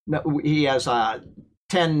okay, he has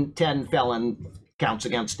 10 felon counts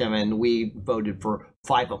against him, and we voted for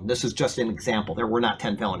 5 of them. This is just an example. There were not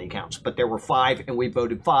 10 felony counts, but there were 5, and we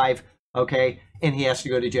voted 5, okay? And he has to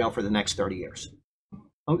go to jail for the next 30 years.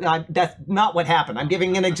 That's not what happened. I'm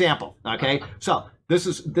giving an example, okay? So this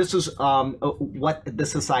is what the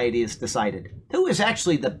society has decided. Who is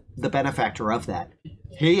actually the benefactor of that?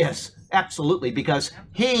 He is, absolutely, because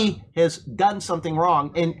he has done something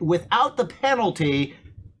wrong, and without the penalty,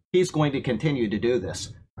 he's going to continue to do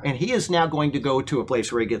this. And he is now going to go to a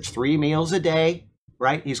place where he gets 3 meals a day,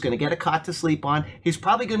 right? He's going to get a cot to sleep on. He's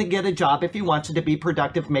probably going to get a job if he wants it to be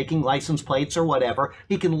productive, making license plates or whatever.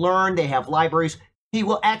 He can learn. They have libraries. He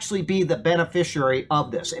will actually be the beneficiary of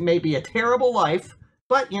this. It may be a terrible life,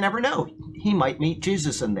 but you never know. He might meet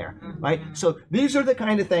Jesus in there, right? So these are the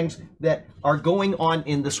kind of things that are going on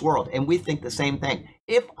in this world. And we think the same thing.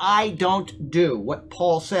 If I don't do what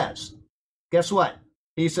Paul says, guess what?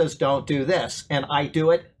 He says, don't do this, and I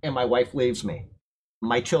do it, and my wife leaves me.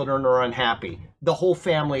 My children are unhappy. The whole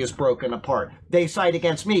family is broken apart. They side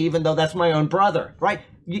against me, even though that's my own brother, right?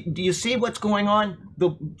 Do you see what's going on?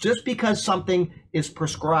 Just because something is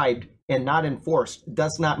prescribed and not enforced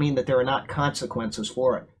does not mean that there are not consequences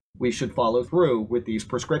for it. We should follow through with these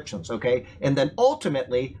prescriptions, okay? And then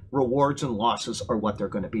ultimately, rewards and losses are what they're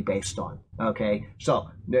going to be based on, okay? So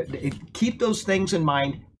keep those things in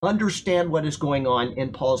mind. Understand what is going on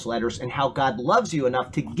in Paul's letters and how God loves you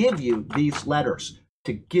enough to give you these letters,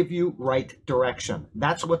 to give you right direction.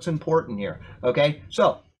 That's what's important here, okay?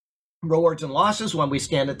 So rewards and losses when we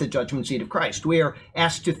stand at the judgment seat of Christ. We are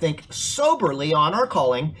asked to think soberly on our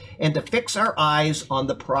calling and to fix our eyes on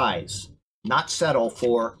the prize, not settle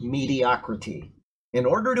for mediocrity. In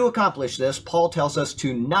order to accomplish this, Paul tells us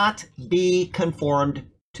to not be conformed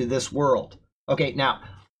to this world. Okay, now,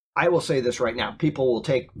 I will say this right now. People will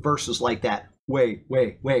take verses like that way,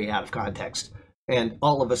 way, way out of context. And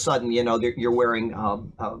all of a sudden, you're wearing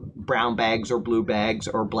brown bags or blue bags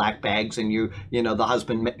or black bags, and the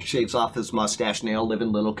husband shaves off his mustache, and they all live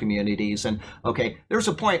in little communities. And okay, there's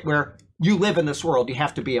a point where you live in this world, you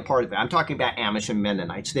have to be a part of it. I'm talking about Amish and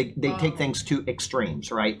Mennonites. They take things to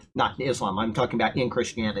extremes, right? Not Islam. I'm talking about in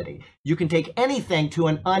Christianity. You can take anything to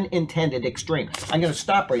an unintended extreme. I'm going to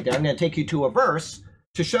stop right there. I'm going to take you to a verse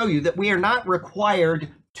to show you that we are not required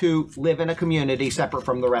to live in a community separate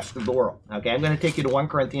from the rest of the world. Okay, I'm going to take you to 1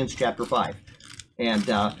 Corinthians chapter 5. And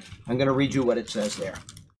I'm going to read you what it says there.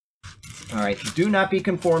 All right, do not be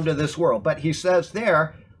conformed to this world. But he says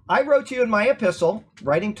there, I wrote to you in my epistle,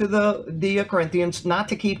 writing to the Corinthians, not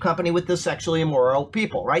to keep company with the sexually immoral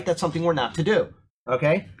people, right? That's something we're not to do,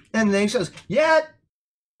 okay? And then he says, yet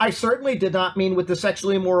I certainly did not mean with the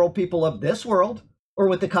sexually immoral people of this world, or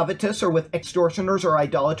with the covetous, or with extortioners or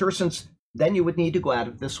idolaters, since then you would need to go out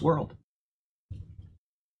of this world.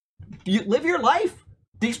 You live your life.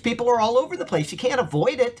 These people are all over the place. You can't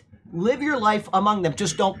avoid it. Live your life among them.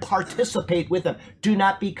 Just don't participate with them. Do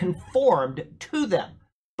not be conformed to them.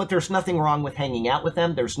 But there's nothing wrong with hanging out with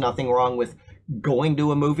them. There's nothing wrong with going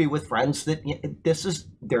to a movie with friends that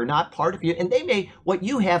they're not part of you. And what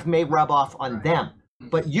you have may rub off on them.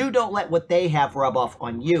 But you don't let what they have rub off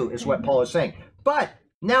on you, is what Paul is saying. But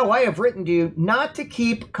now I have written to you not to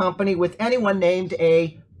keep company with anyone named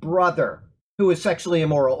a brother who is sexually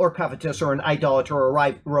immoral or covetous or an idolater or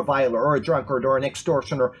a reviler or a drunkard or an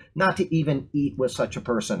extortioner, not to even eat with such a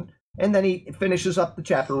person. And then he finishes up the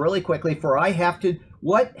chapter really quickly, for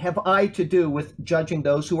what have I to do with judging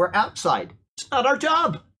those who are outside? It's not our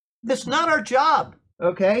job. It's not our job,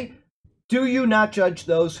 okay? Do you not judge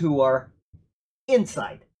those who are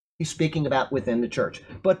inside? He's speaking about within the church.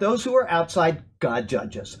 But those who are outside, God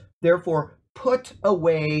judges. Therefore, put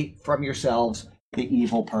away from yourselves the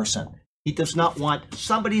evil person. He does not want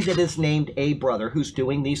somebody that is named a brother who's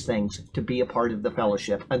doing these things to be a part of the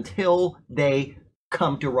fellowship until they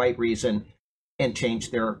come to right reason and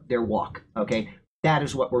change their walk, okay? That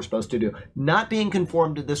is what we're supposed to do. Not being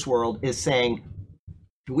conformed to this world is saying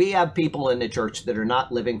we have people in the church that are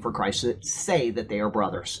not living for Christ that say that they are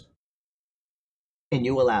brothers. And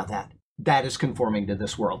you allow that. That is conforming to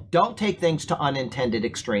this world. Don't take things to unintended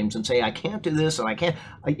extremes and say, I can't do this and I can't,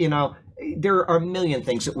 there are a million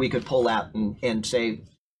things that we could pull out and say,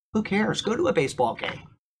 who cares? Go to a baseball game.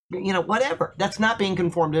 Whatever. That's not being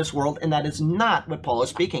conformed to this world, and that is not what Paul is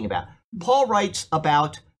speaking about. Paul writes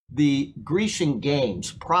about the Grecian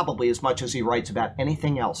games probably as much as he writes about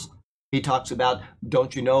anything else. He talks about,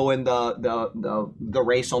 don't you know, in the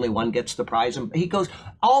race only one gets the prize. And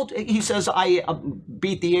he says, I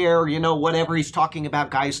beat the air, whatever. He's talking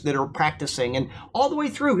about guys that are practicing. And all the way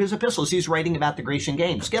through his epistles, he's writing about the Grecian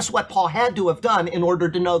games. Guess what Paul had to have done in order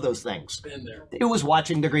to know those things? Been there. He was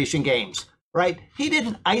watching the Grecian games, right? He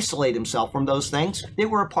didn't isolate himself from those things. They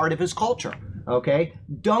were a part of his culture, okay?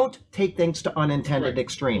 Don't take things to unintended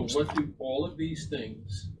extremes. What do all of these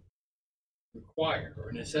things require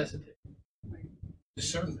or necessitate?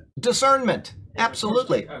 Discernment.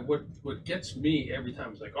 Absolutely. What gets me every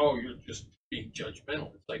time is like, oh, you're just being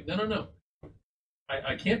judgmental. It's like, no.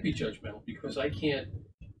 I can't be judgmental because I can't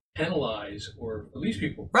penalize or release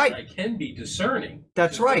people. Right. I can be discerning.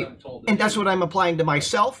 That's right. And that's what I'm applying to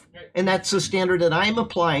myself. Right. And that's the standard that I'm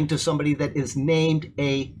applying to somebody that is named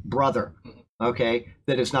a brother, okay,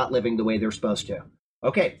 that is not living the way they're supposed to.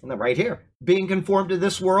 Okay, and then right here. Being conformed to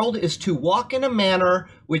this world is to walk in a manner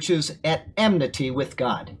which is at enmity with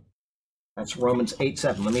God. That's Romans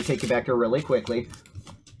 8:7. Let me take you back here really quickly.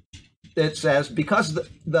 It says, because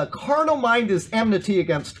the carnal mind is enmity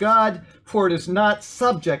against God, for it is not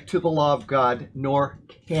subject to the law of God, nor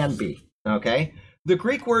can be. Okay? The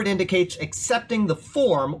Greek word indicates accepting the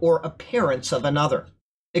form or appearance of another.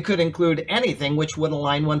 It could include anything which would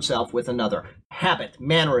align oneself with another. Habit,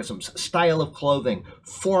 mannerisms, style of clothing,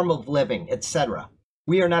 form of living, etc.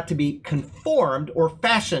 We are not to be conformed or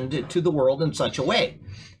fashioned to the world in such a way.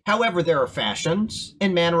 However, there are fashions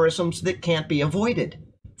and mannerisms that can't be avoided.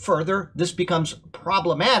 Further, this becomes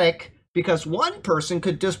problematic because one person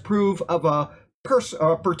could disapprove of a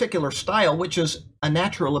particular style, which is a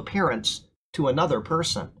natural appearance to another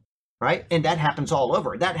person, right? And that happens all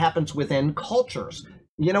over. That happens within cultures.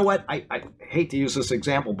 You know what? I hate to use this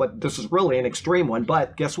example, but this is really an extreme one.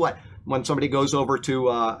 But guess what? When somebody goes over to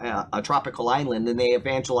a tropical island and they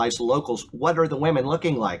evangelize the locals, what are the women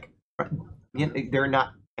looking like? They're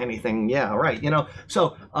not anything. Yeah, right.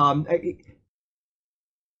 So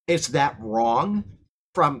is that wrong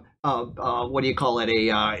from what do you call it?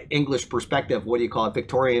 A English perspective? What do you call it?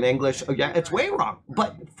 Victorian English? Oh, yeah, it's way wrong.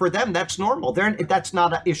 But for them, that's normal. That's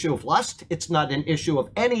not an issue of lust. It's not an issue of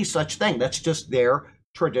any such thing. That's just their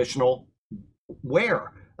traditional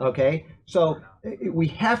wear. Okay, so we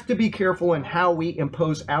have to be careful in how we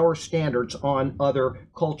impose our standards on other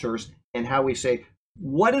cultures and how we say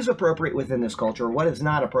what is appropriate within this culture, what is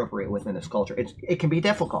not appropriate within this culture. It can be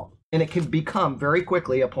difficult, and it can become very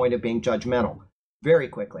quickly a point of being judgmental, very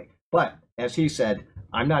quickly. But as he said,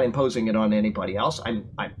 I'm not imposing it on anybody else. I'm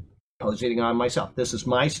imposing it on myself. This is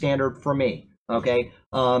my standard for me. Okay.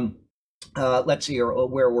 Let's see here.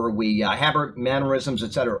 Where were we? Habit, mannerisms,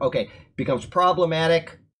 etc. Okay, becomes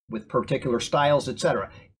problematic with particular styles,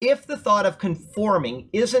 etc. If the thought of conforming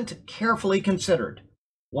isn't carefully considered,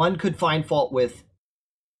 one could find fault with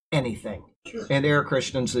anything. Sure. And there are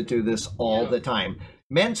Christians that do this all the time.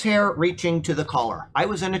 Men's hair reaching to the collar. I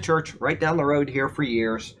was in a church right down the road here for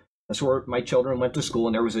years. That's where my children went to school,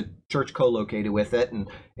 and there was a church co-located with it, and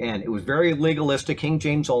it was very legalistic, King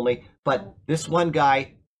James only. But this one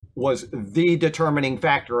guy was the determining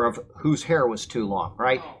factor of whose hair was too long,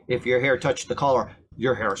 right? If your hair touched the collar,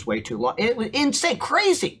 your hair is way too long. It was insane,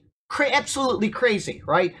 crazy, absolutely crazy,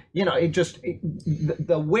 right?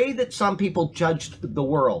 The way that some people judged the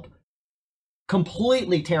world,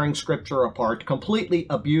 completely tearing scripture apart, completely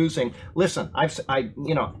abusing. Listen, I don't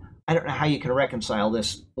know how you can reconcile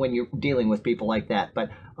this when you're dealing with people like that, but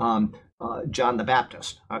John the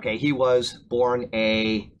Baptist, okay, he was born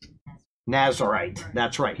a Nazarite.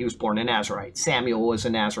 That's right. He was born a Nazarite. Samuel was a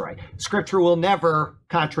Nazarite. Scripture will never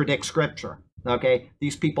contradict scripture. Okay.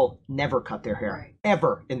 These people never cut their hair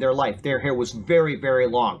ever in their life. Their hair was very, very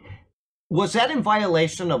long. Was that in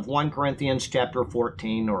violation of 1 Corinthians chapter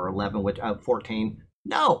 14 or 11, 14?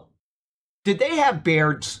 No. Did they have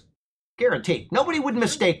beards? Guaranteed. Nobody would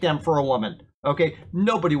mistake them for a woman. Okay.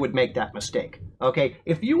 Nobody would make that mistake. Okay.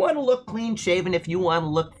 If you want to look clean shaven, if you want to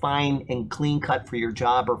look fine and clean cut for your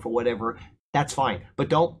job or for whatever, that's fine. But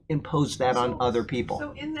don't impose that on other people.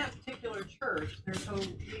 So in that particular church, there's so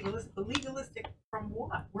legalistic from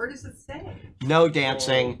what? Where does it say? No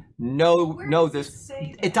dancing. No this.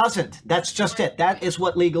 It doesn't. That's just it. That is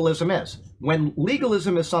what legalism is. When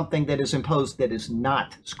legalism is something that is imposed that is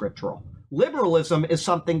not scriptural. Liberalism is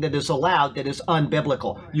something that is allowed that is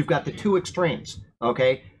unbiblical. You've got the two extremes,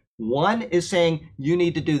 okay? One is saying you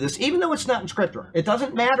need to do this, even though it's not in scripture. It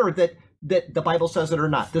doesn't matter that the Bible says it or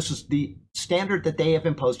not. This is the standard that they have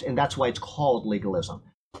imposed, and that's why it's called legalism.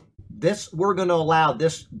 We're going to allow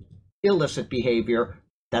this illicit behavior.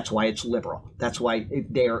 That's why it's liberal. That's why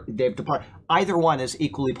they've departed. Either one is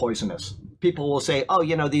equally poisonous. People will say, oh,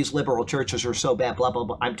 these liberal churches are so bad, blah, blah,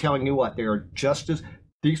 blah. I'm telling you what, they're just as...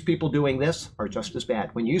 These people doing this are just as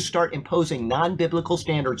bad. When you start imposing non-biblical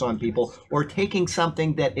standards on people or taking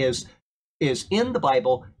something that is in the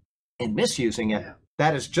Bible and misusing it,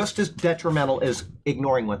 that is just as detrimental as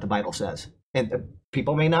ignoring what the Bible says. And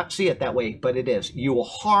people may not see it that way, but it is. You will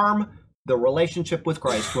harm the relationship with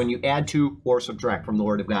Christ when you add to or subtract from the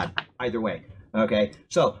Word of God. Either way. Okay.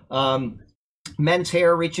 So, men's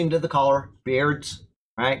hair reaching to the collar, beards.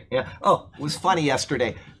 Right? Yeah. Oh, it was funny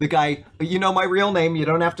yesterday. The guy, my real name. You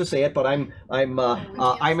don't have to say it, but I'm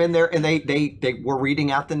in there, and they were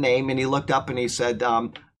reading out the name, and he looked up and he said,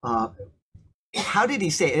 how did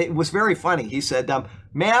he say it? It was very funny. He said,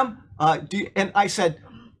 "Ma'am, and I said,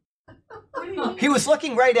 he was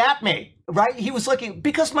looking right at me. Right? He was looking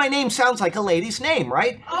because my name sounds like a lady's name,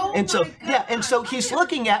 right? Oh, and so and so he's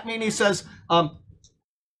looking at me and he says, all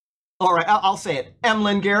right, I'll say it,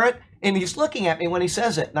 Emlyn Garrett. And he's looking at me when he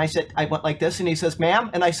says it. And I went like this, and he says, ma'am.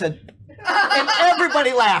 And I said, and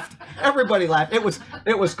everybody laughed. Everybody laughed. It was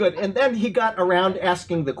good. And then he got around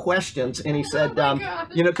asking the questions, and he said,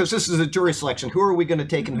 because this is a jury selection. Who are we going to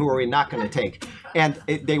take, and who are we not going to take? And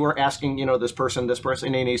they were asking, this person,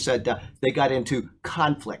 and he said they got into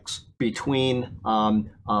conflicts between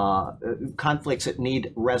conflicts that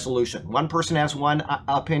need resolution. One person has one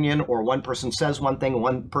opinion, or one person says one thing,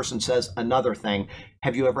 one person says another thing.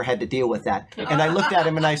 Have you ever had to deal with that? And I looked at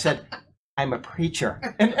him and I said, I'm a preacher.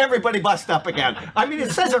 And everybody bust up again. I mean,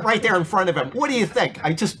 it says it right there in front of him. What do you think?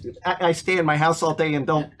 I stay in my house all day and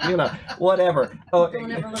don't, whatever.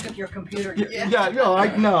 Don't ever look at your computer. Yeah,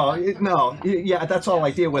 no. Yeah, that's all I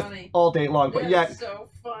deal with all day long. But yeah, so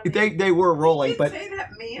funny. they were rolling. Did But he say that,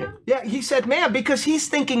 man? yeah, he said, man, because he's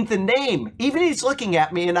thinking the name. Even he's looking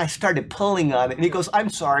at me, and I started pulling on it. And he goes, I'm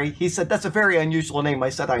sorry. He said, that's a very unusual name. I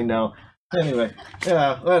said, I know. Anyway,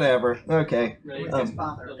 yeah, whatever. Okay. Right. The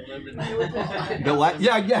what?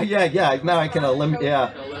 Yeah. Now I can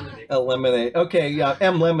eliminate. Okay,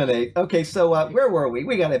 eliminate. Okay, so where were we?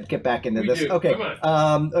 We got to get back into this. Okay,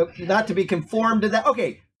 not to be conformed to that.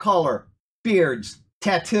 Okay, collar, beards,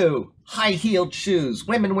 tattoo, high-heeled shoes,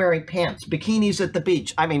 women wearing pants, bikinis at the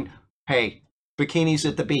beach. I mean, hey, bikinis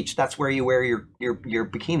at the beach. That's where you wear your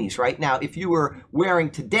bikinis, right? Now, if you were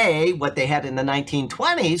wearing today what they had in the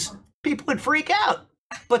 1920s, people would freak out.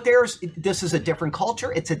 But this is a different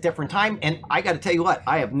culture. It's a different time. And I got to tell you what,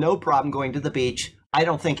 I have no problem going to the beach. I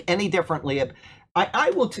don't think any differently of. I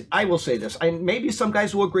will say this. Maybe some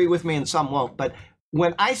guys will agree with me and some won't. But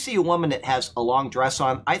when I see a woman that has a long dress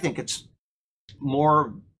on, I think it's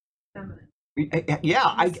more. Yeah,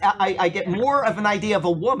 I get more of an idea of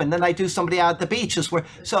a woman than I do somebody out at the beach.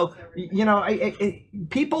 So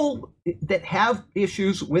people that have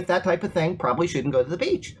issues with that type of thing probably shouldn't go to the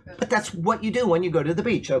beach. But that's what you do when you go to the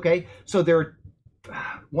beach, okay? So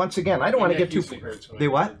once again, I don't want to get too. They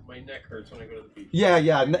what? My neck hurts when I go to the beach.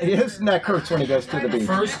 Yeah. His neck hurts when he goes to the beach.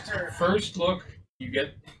 First look, you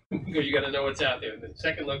get because you got to know what's out there. And the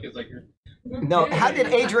second look is like you're. No, how did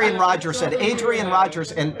Adrian Rogers said? Adrian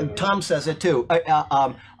Rogers, and Tom says it too.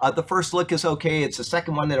 The first look is okay. It's the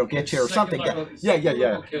second one that'll get you or something.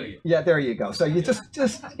 Yeah, there you go. So you just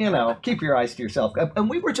keep your eyes to yourself. And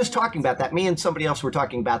we were just talking about that. Me and somebody else were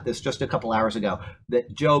talking about this just a couple hours ago.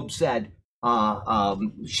 That Job said,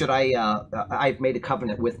 should I've made a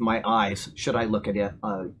covenant with my eyes. Should I look at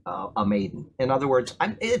a maiden? In other words,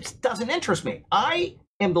 it doesn't interest me. I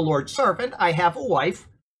am the Lord's servant. I have a wife.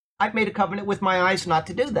 I've made a covenant with my eyes not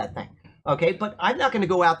to do that thing. Okay, but I'm not going to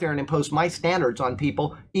go out there and impose my standards on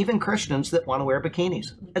people, even Christians that want to wear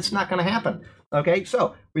bikinis. It's not going to happen. Okay,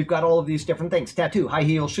 so we've got all of these different things. Tattoo, high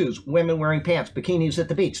heel shoes, women wearing pants, bikinis at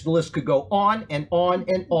the beach. The list could go on and on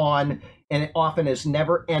and on, and it often is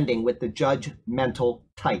never ending with the judgmental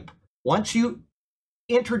type. Once you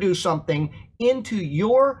introduce something into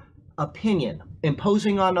your opinion,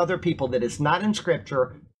 imposing on other people that is not in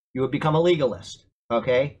Scripture, you have become a legalist.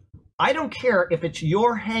 Okay? I don't care if it's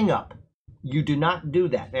your hang-up. You do not do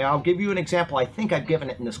that. Now, I'll give you an example. I think I've given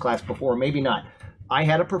it in this class before, maybe not. I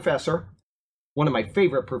had a professor, one of my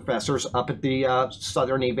favorite professors up at the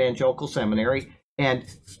Southern Evangelical Seminary, and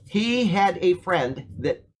he had a friend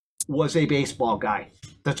that was a baseball guy.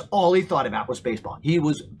 That's all he thought about was baseball. He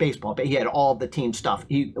was baseball. He had all the team stuff.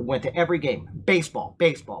 He went to every game. Baseball.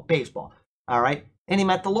 All right? And he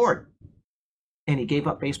met the Lord. And he gave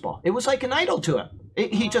up baseball. It was like an idol to him.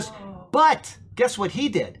 But guess what he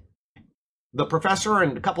did? The professor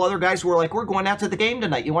and a couple other guys were like, we're going out to the game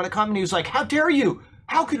tonight. You want to come? And he was like, how dare you?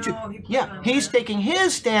 How could you? Yeah, he's taking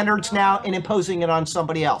his standards now and imposing it on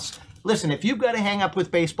somebody else. Listen, if you've got to hang up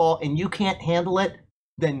with baseball and you can't handle it,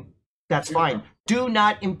 then that's fine. Do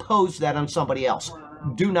not impose that on somebody else.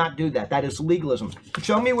 Do not do that. That is legalism.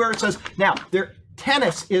 Show me where it says. Now,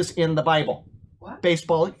 tennis is in the Bible. What?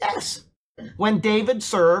 Baseball, yes. When David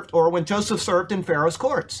served, or when Joseph served in Pharaoh's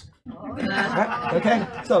courts. Right? Okay,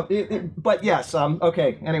 so, but yes,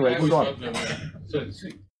 okay, anyway, we're going. So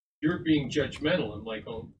you're being judgmental. I'm like,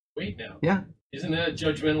 oh, wait now. Yeah. Isn't that a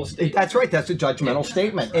judgmental statement? That's right, that's a judgmental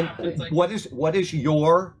statement. And what is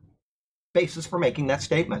your basis for making that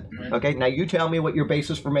statement? Okay, now you tell me what your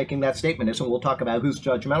basis for making that statement is, and we'll talk about who's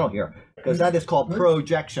judgmental here, because that is called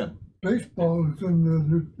projection. Baseball is in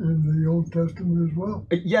the Old Testament as well.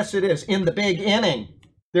 Yes, it is, in the big inning.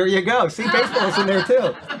 There you go. See, baseball's in there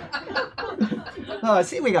too.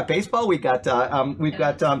 See, we got baseball. We've got the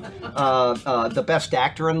best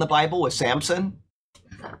actor in the Bible was Samson.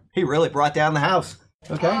 He really brought down the house.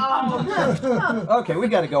 Okay. Okay, we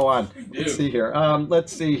got to go on. Let's see here.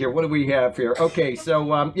 What do we have here? Okay, so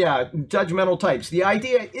judgmental types. The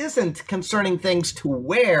idea isn't concerning things to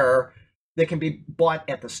wear that can be bought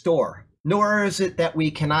at the store. nor is it that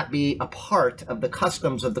we cannot be a part of the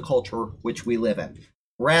customs of the culture which we live in.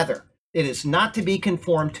 Rather, it is not to be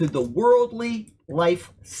conformed to the worldly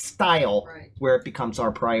lifestyle Right. where it becomes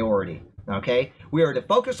our priority. Okay? We are to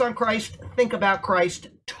focus on Christ, think about Christ,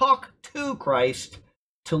 talk to Christ,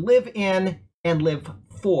 to live in and live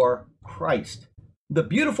for Christ. The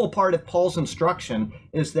beautiful part of Paul's instruction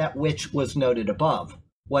is that which was noted above.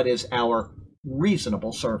 What is our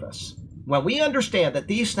reasonable service? When we understand that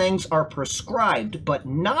these things are prescribed but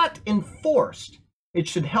not enforced, it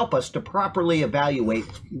should help us to properly evaluate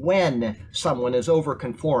when someone is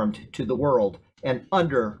overconformed to the world and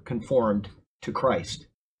underconformed to Christ.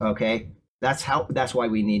 Okay? That's why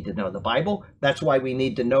we need to know the Bible. That's why we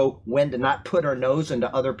need to know when to not put our nose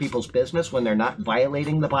into other people's business when they're not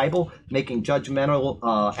violating the Bible, making judgmental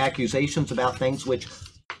accusations about things which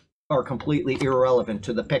are completely irrelevant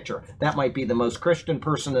to the picture. That might be the most Christian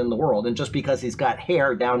person in the world, and just because he's got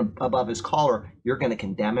hair down above his collar, you're going to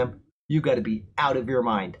condemn him? You got to be out of your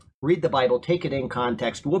mind. Read the Bible, take it in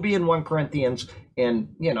context. We'll be in 1 Corinthians,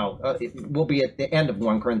 and we'll be at the end of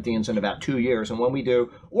 1 Corinthians in about 2 years. And when we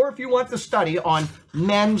do, or if you want the study on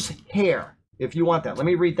men's hair, if you want that, let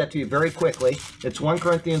me read that to you very quickly. It's 1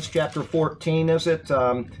 Corinthians chapter 14, is it?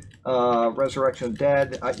 Resurrection of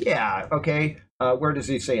dead. Yeah, okay. Where does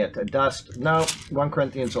he say it? Dust? No, 1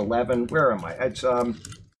 Corinthians 11. Where am I? It's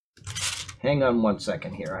hang on one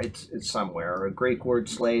second here. It's somewhere. A Greek word,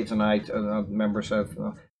 slaves, and members of.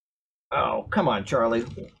 Oh, come on, Charlie.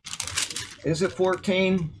 Is it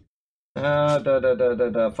 14?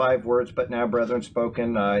 5 words, but now, brethren,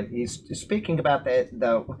 spoken. He's speaking about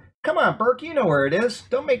the. Come on, Burke, you know where it is.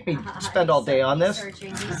 Don't make me spend all day on this.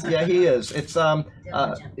 Yeah, he is. It's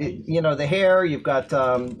the hair. You've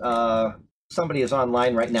got somebody is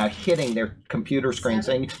online right now hitting their computer screen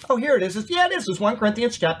saying, "Oh, here it is." It is. It's 1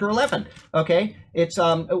 Corinthians chapter 11. Okay, it's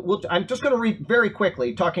I'm just going to read very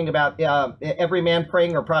quickly, talking about every man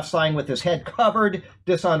praying or prophesying with his head covered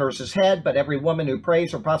dishonors his head, but every woman who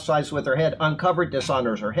prays or prophesies with her head uncovered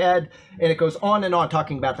dishonors her head. And it goes on and on,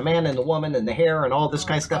 talking about the man and the woman and the hair and all this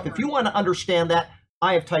kind of stuff. If you want to understand that,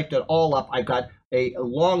 I have typed it all up. I've got a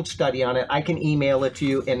long study on it. I can email it to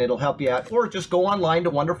you and it'll help you out. Or just go online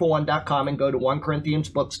to wonderful1.com and go to 1 Corinthians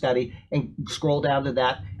book study and scroll down to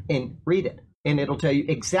that and read it. And it'll tell you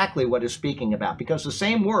exactly what it's speaking about. Because the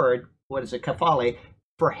same word, what is it, kephale,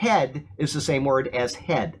 for head is the same word as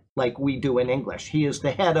head, like we do in English. He is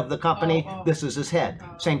the head of the company. This is his head.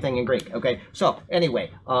 Same thing in Greek. Okay. So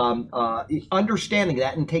anyway, understanding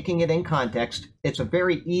that and taking it in context, it's a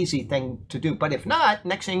very easy thing to do. But if not,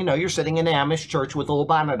 next thing you know, you're sitting in an Amish church with a little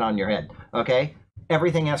bonnet on your head. Okay.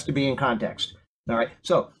 Everything has to be in context. All right.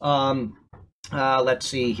 So let's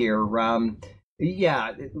see here.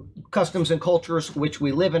 Customs and cultures which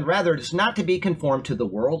we live in, rather, it is not to be conformed to the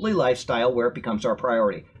worldly lifestyle where it becomes our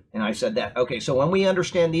priority. And I said that. Okay, so when we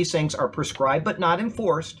understand these things are prescribed but not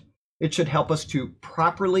enforced, it should help us to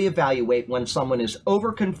properly evaluate when someone is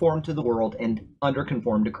overconformed to the world and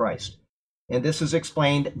underconformed to Christ. And this is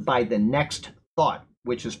explained by the next thought,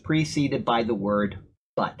 which is preceded by the word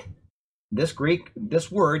but. This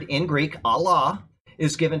word in Greek, Allah,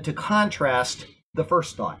 is given to contrast the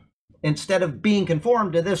first thought. Instead of being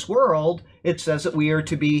conformed to this world, it says that we are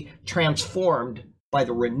to be transformed by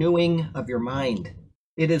the renewing of your mind.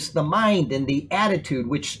 It is the mind and the attitude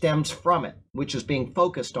which stems from it, which is being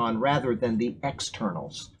focused on rather than the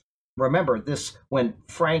externals. Remember this when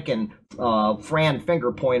Frank and Fran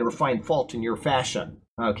finger point or find fault in your fashion,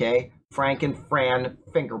 okay? Frank and Fran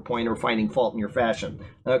finger point or finding fault in your fashion.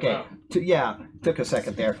 Okay, took a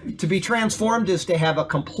second there. To be transformed is to have a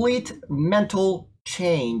complete mental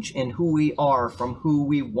change in who we are from who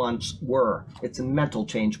we once were. It's a mental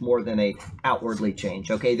change more than a outwardly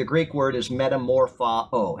change. Okay, the Greek word is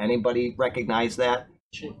metamorpho. Anybody recognize that?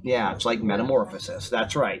 Yeah, it's like metamorphosis.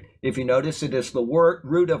 That's right. If you notice, it is the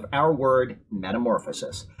root of our word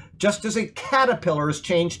metamorphosis. Just as a caterpillar is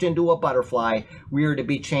changed into a butterfly, we are to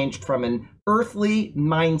be changed from an earthly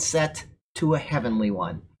mindset to a heavenly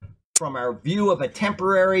one, from our view of a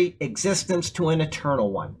temporary existence to an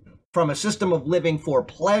eternal one, from a system of living for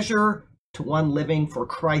pleasure to one living for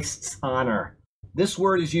Christ's honor. This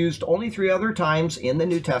word is used only 3 other times in the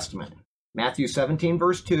New Testament. Matthew 17,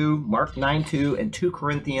 verse 2, Mark 9, 2, and 2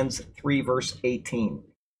 Corinthians 3, verse 18.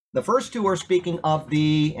 The first 2 are speaking of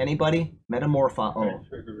the, anybody? Metamorpho.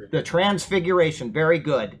 The transfiguration. Very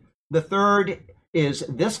good. The third is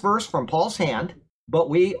this verse from Paul's hand, but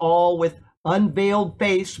we all with unveiled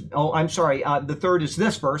face. The third is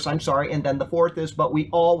this verse, and then the fourth is, but we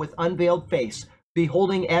all with unveiled face,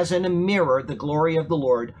 beholding as in a mirror the glory of the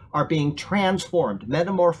Lord, are being transformed,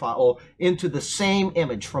 metamorpho, into the same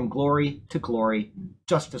image from glory to glory,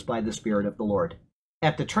 just as by the Spirit of the Lord.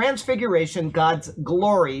 At the transfiguration, God's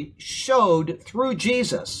glory showed through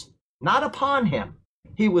Jesus, not upon him.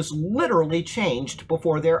 He was literally changed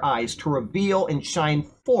before their eyes to reveal and shine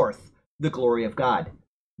forth the glory of God.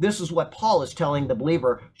 This is what Paul is telling the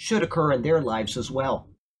believer should occur in their lives as well.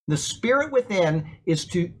 The Spirit within is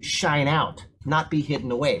to shine out, not be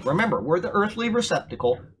hidden away. Remember, we're the earthly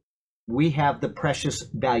receptacle. We have the precious,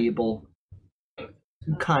 valuable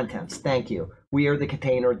contents. Thank you. We are the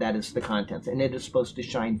container that is the contents, and it is supposed to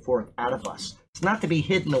shine forth out of us. It's not to be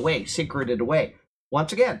hidden away, secreted away.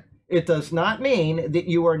 Once again, it does not mean that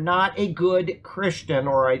you are not a good Christian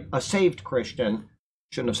or a saved Christian.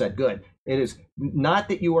 Shouldn't have said good. It is not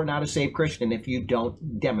that you are not a saved Christian if you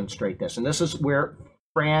don't demonstrate this. And this is where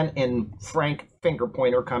Fran and Frank finger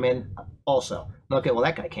pointer come in also. Okay, well,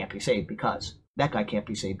 that guy can't be saved because. That guy can't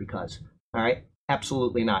be saved because. All right?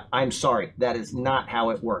 Absolutely not. I'm sorry. That is not how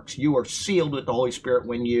it works. You are sealed with the Holy Spirit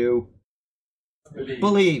when you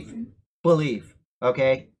believe. Believe.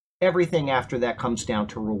 Okay? Everything after that comes down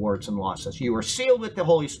to rewards and losses. You are sealed with the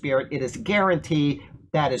Holy Spirit. It is a guarantee.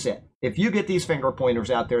 That is it. If you get these finger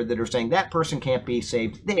pointers out there that are saying that person can't be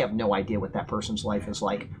saved, they have no idea what that person's life is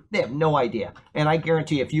like. They have no idea. And I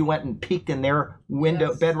guarantee if you went and peeked in their window,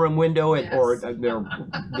 Yes. bedroom window, Yes. or their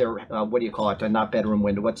what do you call it? Not bedroom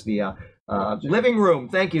window. What's the living room?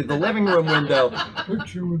 Thank you. The living room window.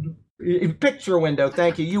 Picture window. Picture window.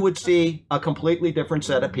 Thank you. You would see a completely different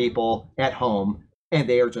set of people at home, and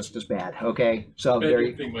they are just as bad. Okay, so there you.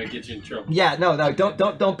 Anything might get you in trouble. Yeah, no,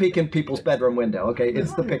 don't peek in people's bedroom window. Okay,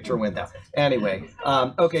 it's the picture window. Anyway,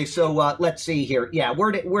 okay, so let's see here. Yeah,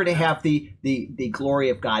 we're to have the glory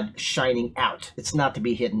of God shining out. It's not to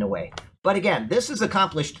be hidden away. But again, this is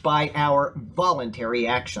accomplished by our voluntary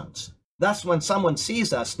actions. Thus, when someone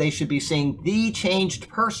sees us, they should be seeing the changed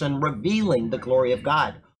person revealing the glory of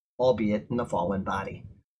God, albeit in the fallen body.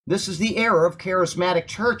 This is the error of charismatic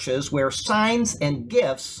churches where signs and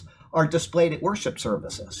gifts are displayed at worship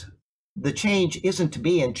services. The change isn't to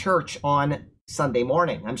be in church on Sunday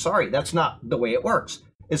morning. I'm sorry, that's not the way it works.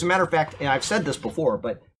 As a matter of fact, and I've said this before,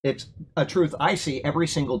 but it's a truth I see every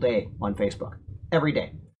single day on Facebook. Every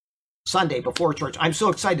day. Sunday before church, I'm so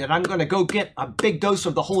excited. I'm going to go get a big dose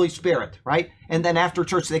of the Holy Spirit, right? And then after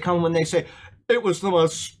church, they come and they say, it was the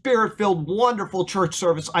most spirit-filled, wonderful church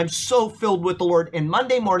service. I'm so filled with the Lord. And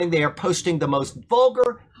Monday morning, they are posting the most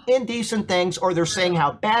vulgar, indecent things, or they're saying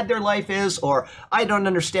how bad their life is, or I don't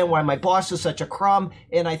understand why my boss is such a crumb.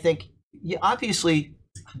 And I think you obviously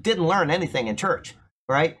didn't learn anything in church,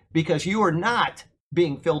 right? Because you are not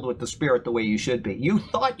being filled with the Spirit the way you should be. You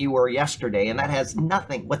thought you were yesterday, and that has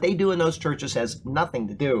nothing. What they do in those churches has nothing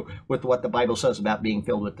to do with what the Bible says about being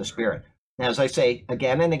filled with the Spirit. As I say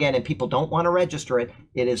again and again, and people don't want to register it,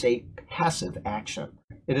 it is a passive action.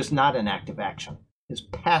 It is not an active action. It's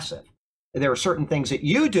passive. There are certain things that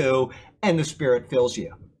you do, and the Spirit fills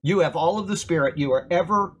you. You have all of the Spirit you are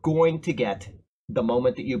ever going to get the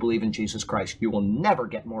moment that you believe in Jesus Christ. You will never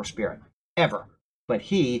get more Spirit, ever. But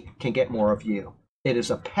He can get more of you. It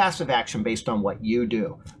is a passive action based on what you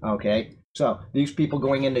do, okay? So these people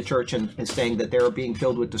going into church and saying that they're being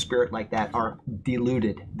filled with the Spirit like that are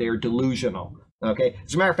deluded. They're delusional, okay?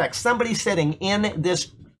 As a matter of fact, somebody sitting in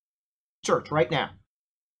this church right now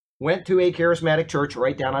went to a charismatic church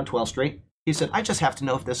right down on 12th Street. He said, I just have to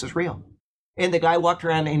know if this is real. And the guy walked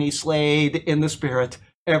around and he slayed in the Spirit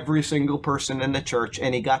every single person in the church.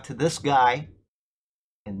 And he got to this guy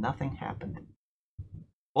and nothing happened.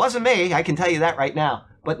 It wasn't me, I can tell you that right now,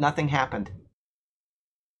 but nothing happened.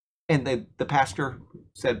 And the pastor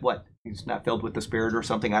said, what? He's not filled with the Spirit or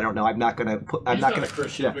something? I don't know. I'm not going to put, I'm He's not not going a to,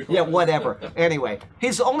 Christian. yeah, whatever. Anyway,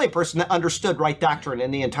 he's the only person that understood right doctrine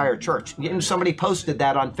in the entire church. And somebody posted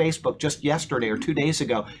that on Facebook just yesterday or 2 days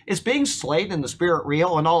ago. Is being slayed in the Spirit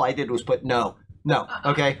real? And all I did was put no,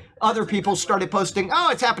 okay? Other people started posting, oh,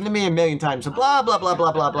 it's happened to me a million times, and blah, blah, blah,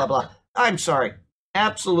 blah, blah, blah, blah. I'm sorry.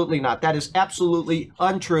 Absolutely not. That is absolutely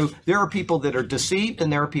untrue. There are people that are deceived and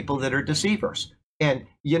there are people that are deceivers. And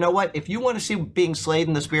you know what? If you want to see what being slayed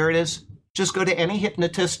in the Spirit is, just go to any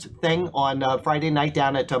hypnotist thing on Friday night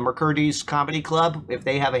down at McCurdy's Comedy Club. If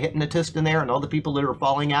they have a hypnotist in there and all the people that are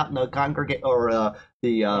falling out in the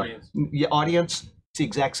audience, it's the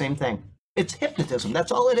exact same thing. It's hypnotism.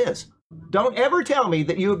 That's all it is. Don't ever tell me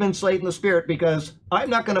that you have been slayed in the Spirit, because I'm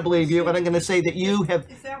not going to believe you, and I'm going to say that you have.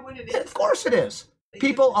 Is that what it is? Of course it is.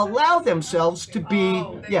 People allow themselves to be,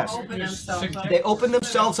 Oh, they yes, open themselves up. they open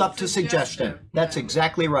themselves up to suggestion. That's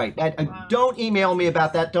exactly right. Don't email me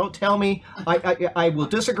about that. Don't tell me. I will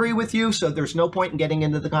disagree with you, so there's no point in getting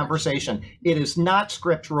into the conversation. It is not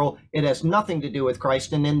scriptural. It has nothing to do with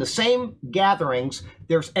Christ. And in the same gatherings,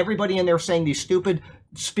 there's everybody in there saying these stupid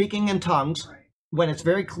speaking in tongues, when it's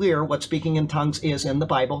very clear what speaking in tongues is in the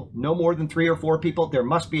Bible. No more than 3 or 4 people. There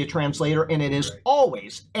must be a translator, and it is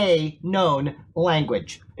always a known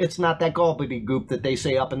language. It's not that gobbledygook that they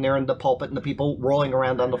say up in there in the pulpit and the people rolling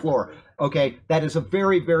around on the floor. Okay, that is a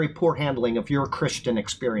very, very poor handling of your Christian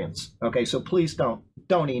experience. Okay, so please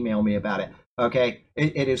don't email me about it. Okay,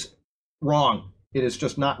 it is wrong. It is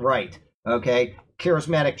just not right. Okay,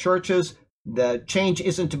 charismatic churches. The change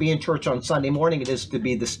isn't to be in church on Sunday morning. It is to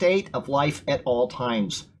be the state of life at all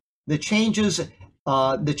times. The change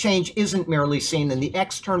isn't merely seen in the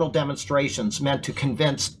external demonstrations meant to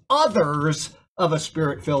convince others of a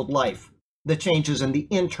spirit-filled life. The change is in the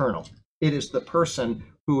internal. It is the person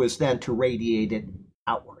who is then to radiate it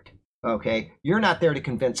outward. Okay? You're not there to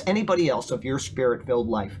convince anybody else of your spirit-filled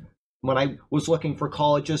life. When I was looking for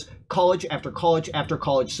colleges, college after college after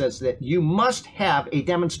college says that you must have a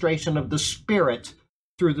demonstration of the Spirit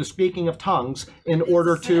through the speaking of tongues in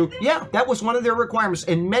order to, yeah, that was one of their requirements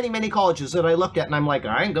in many, many colleges that I looked at, and I'm like,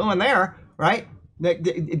 I ain't going there, right?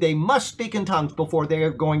 They must speak in tongues before they are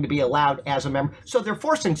going to be allowed as a member. So they're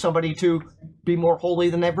forcing somebody to be more holy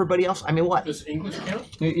than everybody else. I mean, what? Does English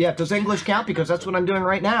count? Yeah, does English count? Because that's what I'm doing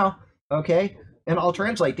right now, okay? And I'll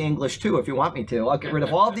translate the English too if you want me to. I'll get rid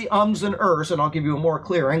of all the ums and ers and I'll give you a more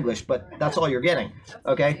clear English, but that's all you're getting.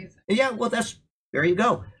 Okay? Yeah, well, there you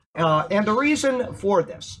go. And the reason for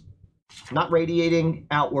this, not radiating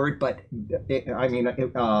outward, but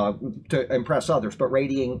to impress others, but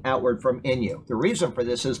radiating outward from in you. The reason for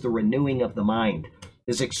this is the renewing of the mind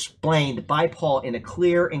is explained by Paul in a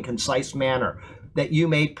clear and concise manner, that you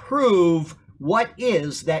may prove what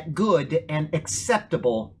is that good and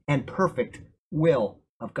acceptable and perfect will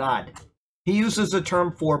of God. He uses the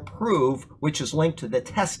term for prove, which is linked to the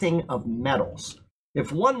testing of metals.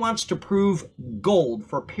 If one wants to prove gold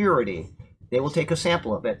for purity, they will take a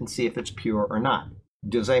sample of it and see if it's pure or not.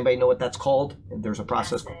 Does anybody know what that's called? There's a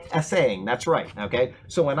process called assaying. That's right. Okay.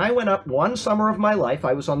 So when I went up one summer of my life,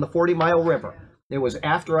 I was on the 40 Mile River. It was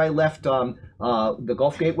after I left the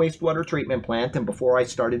Gulf Gate Wastewater Treatment Plant and before I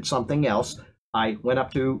started something else. I went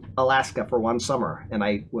up to Alaska for one summer, and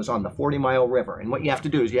I was on the 40 Mile River. And what you have to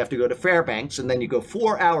do is you have to go to Fairbanks, and then you go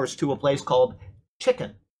 4 hours to a place called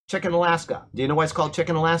Chicken, Alaska. Do you know why it's called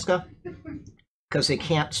Chicken, Alaska? Because they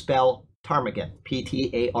can't spell ptarmigan,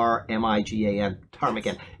 P-T-A-R-M-I-G-A-N,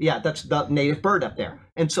 ptarmigan. Yeah, that's the native bird up there.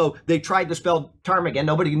 And so they tried to spell ptarmigan.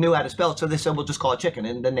 Nobody knew how to spell it, so they said, we'll just call it Chicken,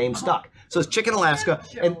 and the name stuck. So it's Chicken, Alaska.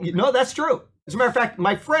 And no, that's true. As a matter of fact,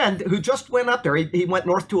 my friend who just went up there, he went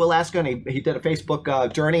north to Alaska and he did a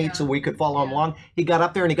Facebook journey so we could follow him along. He got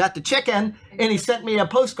up there and he got to Chicken and he sent me a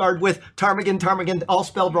postcard with ptarmigan, all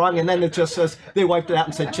spelled wrong. And then it just says, they wiped it out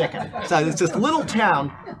and said Chicken. So it's this little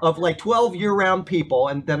town of like 12 year-round people,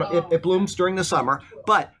 and then it blooms during the summer.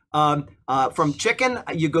 But from Chicken,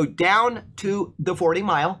 you go down to the 40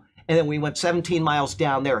 Mile. And then we went 17 miles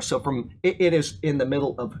down there. So it is in the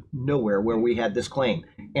middle of nowhere where we had this claim.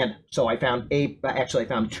 And so I found 2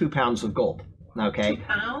 pounds of gold. Okay. 2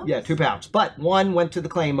 pounds? Yeah, 2 pounds. But one went to the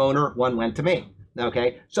claim owner, one went to me.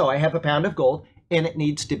 Okay. So I have a pound of gold and it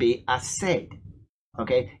needs to be assayed.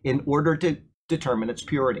 Okay. In order to determine its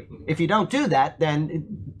purity. If you don't do that, then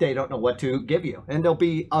they don't know what to give you. And there'll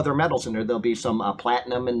be other metals in there. There'll be some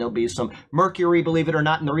platinum and there'll be some mercury, believe it or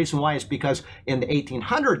not. And the reason why is because in the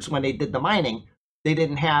 1800s, when they did the mining, they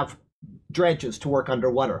didn't have dredges to work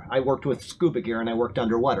underwater. I worked with scuba gear and I worked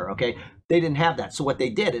underwater, okay? They didn't have that. So what they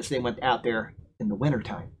did is they went out there in the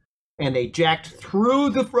wintertime and they jacked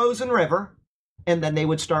through the frozen river, and then they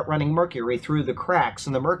would start running mercury through the cracks.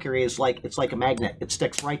 And the mercury is it's like a magnet. It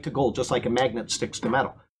sticks right to gold, just like a magnet sticks to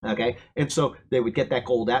metal. Okay. And so they would get that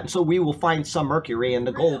gold out. And so we will find some mercury in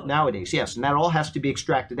the gold nowadays. Yes. And that all has to be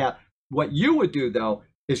extracted out. What you would do, though,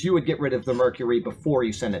 is you would get rid of the mercury before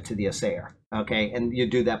you send it to the assayer. Okay. And you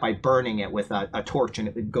do that by burning it with a torch, and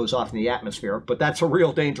it goes off in the atmosphere. But that's a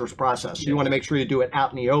real dangerous process. You want to make sure you do it out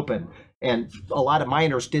in the open. And a lot of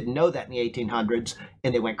miners didn't know that in the 1800s,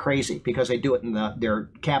 and they went crazy because they do it in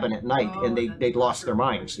their cabin at night, and they lost their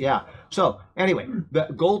minds. Yeah. So anyway, the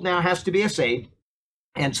gold now has to be assayed.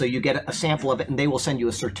 And so you get a sample of it, and they will send you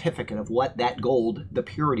a certificate of what that gold, the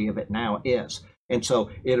purity of it now is. And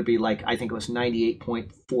so it'll be like, I think it was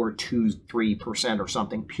 98.423% or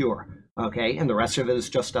something pure. Okay, and the rest of it is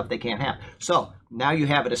just stuff they can't have. So now you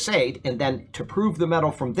have it assayed, and then to prove the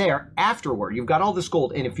metal from there, afterward, you've got all this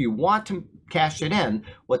gold, and if you want to cash it in,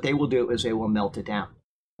 what they will do is they will melt it down.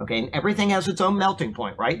 Okay, and everything has its own melting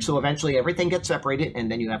point, right? So eventually everything gets separated,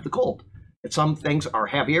 and then you have the gold. And some things are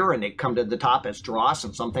heavier, and they come to the top as dross,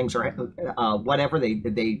 and some things are whatever,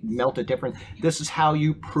 they melt it different. This is how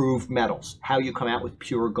you prove metals, how you come out with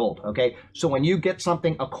pure gold, okay? So when you get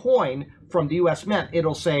something, a coin from the U.S. Mint,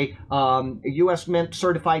 it'll say U.S. Mint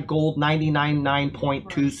certified gold,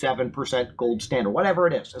 99.27% gold standard, whatever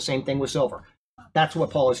it is. The same thing with silver. That's what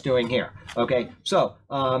Paul is doing here, okay? So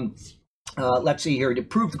let's see here, to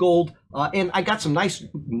prove the gold, and I got some nice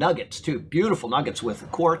nuggets too, beautiful nuggets with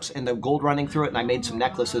quartz and the gold running through it, and I made some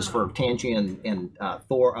necklaces for Tangi and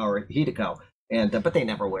Thor or Hideko, and but they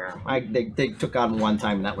never wear them. They took on one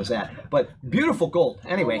time and that was that. But beautiful gold.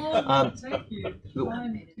 Anyway, Thank you.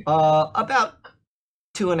 about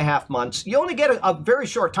 2.5 months. You only get a very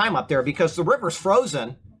short time up there because the river's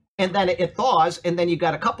frozen, and then it thaws, and then you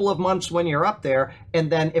got a couple of months when you're up there,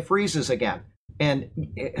 and then it freezes again. And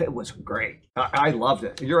it was great. I loved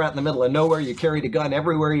it. You're out in the middle of nowhere. You carried a gun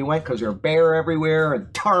everywhere you went because there's bear everywhere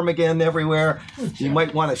and ptarmigan everywhere. You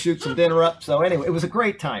might want to shoot some dinner up. So anyway, it was a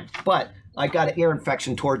great time. But I got an ear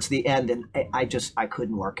infection towards the end, and I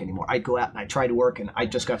couldn't work anymore. I'd go out and I'd try to work, and I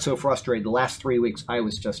just got so frustrated. The last 3 weeks, I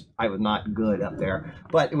was not good up there.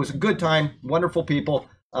 But it was a good time. Wonderful people.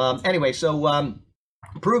 Anyway, so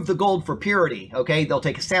prove the gold for purity. Okay, they'll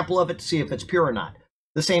take a sample of it to see if it's pure or not.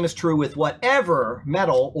 The same is true with whatever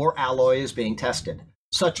metal or alloy is being tested.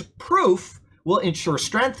 Such proof will ensure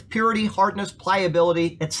strength, purity, hardness,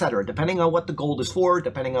 pliability, etc. Depending on what the gold is for,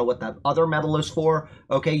 depending on what that other metal is for,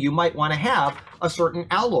 okay, you might want to have a certain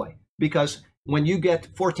alloy. Because when you get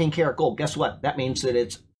 14 karat gold, guess what? That means that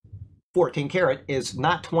it's 14 karat is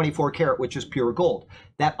not 24 karat, which is pure gold.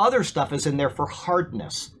 That other stuff is in there for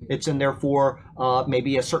hardness. It's in there for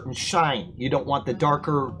maybe a certain shine. You don't want the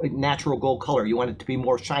darker natural gold color. You want it to be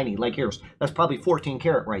more shiny, like yours. That's probably 14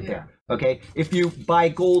 karat right there. Okay. If you buy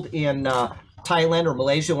gold in Thailand or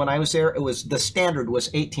Malaysia, when I was there, the standard was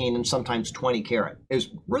 18 and sometimes 20 karat. It was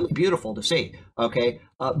really beautiful to see. Okay.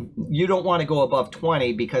 You don't want to go above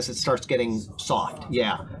 20 because it starts getting soft.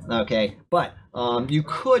 Yeah. Okay. But you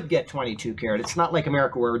could get 22 karat. It's not like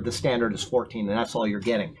America where the standard is 14 and that's all you're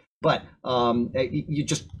getting. But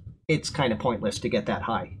it's kind of pointless to get that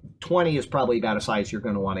high. 20 is probably about a size you're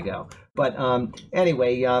going to want to go. But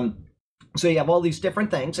anyway, so you have all these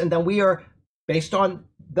different things, and then we are based on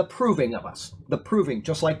the proving of us, the proving,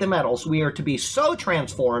 just like the metals, we are to be so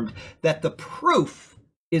transformed that the proof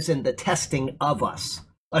is in the testing of us,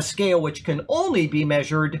 a scale which can only be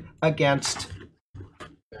measured against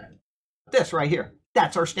this right here.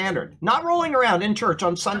 That's our standard. Not rolling around in church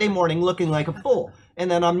on Sunday morning looking like a fool, and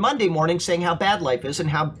then on Monday morning saying how bad life is and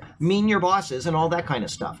how mean your boss is and all that kind of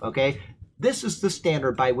stuff, okay? This is the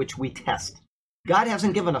standard by which we test. God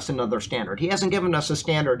hasn't given us another standard. He hasn't given us a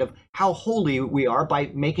standard of how holy we are by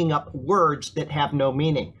making up words that have no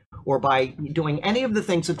meaning or by doing any of the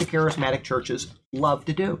things that the charismatic churches love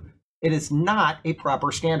to do. It is not a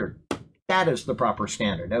proper standard. That is the proper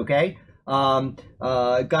standard, okay?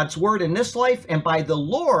 God's word in this life, and by the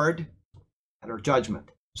Lord at our judgment.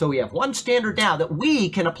 So we have one standard now that we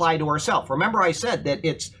can apply to ourselves. Remember I said that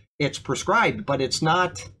it's prescribed, but it's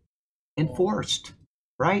not enforced,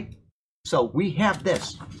 right? So we have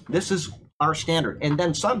this. This is our standard. And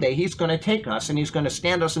then someday he's going to take us and he's going to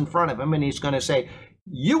stand us in front of him and he's going to say,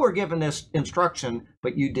 you were given this instruction,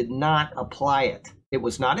 but you did not apply it. It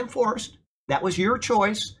was not enforced. That was your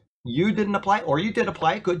choice. You didn't apply it, or you did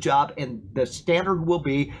apply it. Good job. And the standard will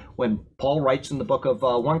be when Paul writes in the book of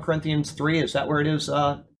 1 Corinthians 3. Is that where it is,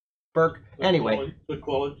 Burke? Anyway. The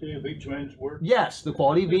quality of each man's work. Yes, the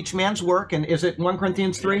quality of each man's work. And is it 1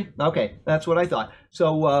 Corinthians 3? Okay, that's what I thought.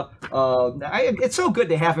 So it's so good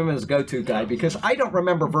to have him as a go-to guy because I don't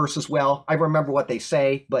remember verses well. I remember what they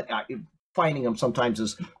say, but finding them sometimes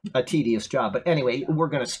is a tedious job. But anyway, we're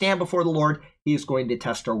going to stand before the Lord. He's going to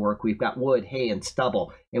test our work. We've got wood, hay, and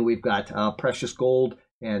stubble, and we've got precious gold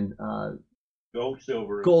and gold,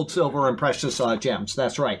 silver, and precious gems.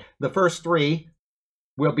 That's right. The first 3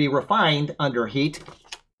 will be refined under heat.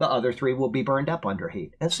 The other 3 will be burned up under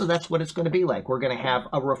heat. And so that's what it's going to be like. We're going to have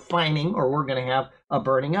a refining, or we're going to have a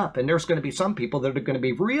burning up. And there's going to be some people that are going to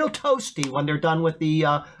be real toasty when they're done with the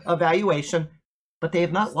evaluation, but they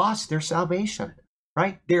have not lost their salvation,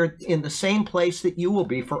 right? They're in the same place that you will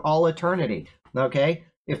be for all eternity, okay?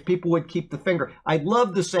 If people would keep the finger. I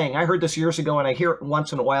love the saying. I heard this years ago, and I hear it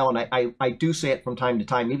once in a while, and I do say it from time to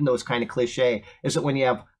time, even though it's kind of cliche, is that when you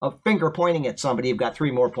have a finger pointing at somebody, you've got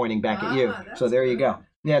 3 more pointing back at you. So there you go.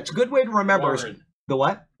 Yeah, it's a good way to remember. Warren. The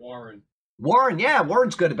what? Warren. Warren, yeah,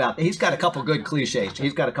 Warren's good about that. He's got a couple good cliches.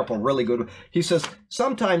 He's got a couple really good. He says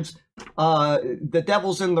sometimes the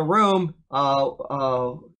devil's in the room.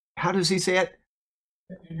 How does he say it?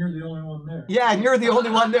 And you're the only one there. Yeah, and you're the only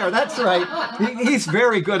one there. That's right. He's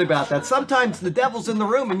very good about that. Sometimes the devil's in the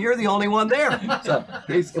room and you're the only one there. So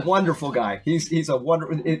he's a wonderful guy. He's a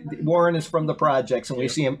Warren is from the projects, and we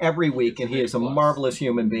see him every week, and he is a marvelous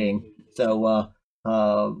human being. So,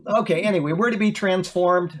 okay, anyway, we're to be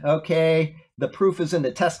transformed. Okay, the proof is in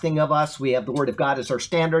the testing of us. We have the Word of God as our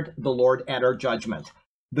standard, the Lord at our judgment.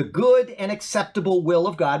 The good and acceptable will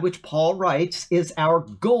of God, which Paul writes, is our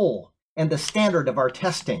goal and the standard of our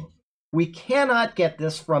testing. We cannot get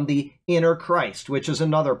this from the inner Christ, which is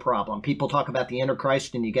another problem. People talk about the inner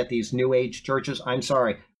Christ and you get these New Age churches. I'm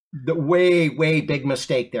sorry. The way big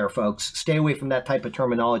mistake there, folks. Stay away from that type of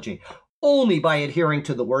terminology. Only by adhering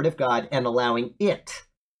to the Word of God and allowing it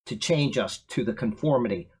to change us to the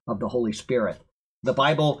conformity of the Holy Spirit. The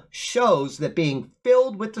Bible shows that being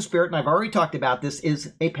filled with the Spirit, and I've already talked about this,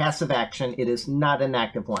 is a passive action. It is not an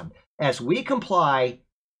active one. As we comply,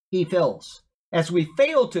 He fills. As we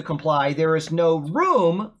fail to comply, there is no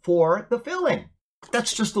room for the filling.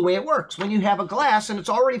 That's just the way it works. When you have a glass and it's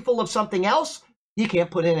already full of something else, you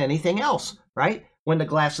can't put in anything else, right? When the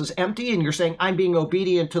glass is empty and you're saying, I'm being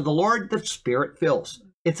obedient to the Lord, the Spirit fills.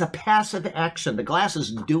 It's a passive action. The glass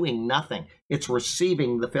is doing nothing. It's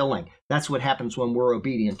receiving the filling. That's what happens when we're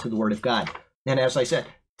obedient to the Word of God. And as I said,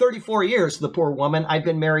 34 years, the poor woman, I've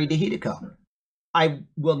been married to Hideko. I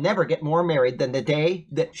will never get more married than the day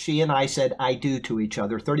that she and I said I do to each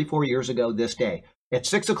other 34 years ago this day. At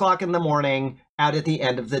 6 o'clock in the morning, out at the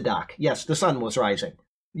end of the dock. Yes, the sun was rising.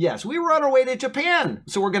 Yes, we were on our way to Japan.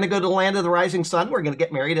 So we're going to go to the land of the rising sun. We're going to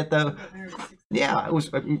get married at the... Yeah, it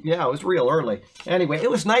was real early. Anyway, it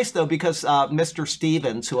was nice, though, because Mr.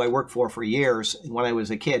 Stevens, who I worked for years, when I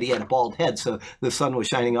was a kid, he had a bald head, so the sun was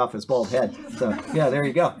shining off his bald head. So, yeah, there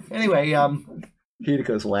you go. Anyway,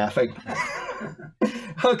 Hideko's laughing.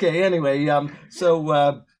 Okay, anyway,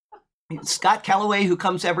 so Scott Calloway, who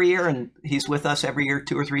comes every year, and he's with us every year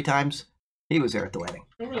 2 or 3 times, he was there at the wedding.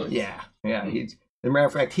 Oh, really? Yeah. As a matter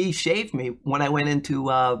of fact, he shaved me when I went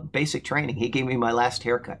into basic training. He gave me my last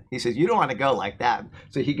haircut. He said, you don't want to go like that.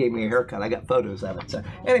 So he gave me a haircut. I got photos of it. So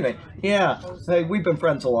anyway, yeah, hey, we've been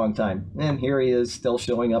friends a long time. And here he is still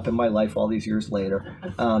showing up in my life all these years later.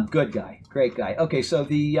 Good guy. Great guy. Okay, so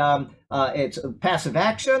the it's passive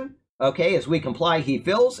action. Okay, as we comply, he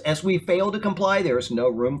fills. As we fail to comply, there is no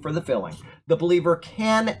room for the filling. The believer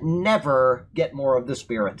can never get more of the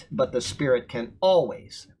Spirit, but the Spirit can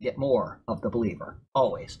always get more of the believer.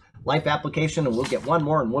 Always. Life application, and we'll get one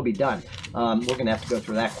more and we'll be done. We're going to have to go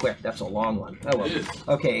through that quick. That's a long one. Oh, well.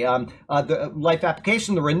 Okay, the life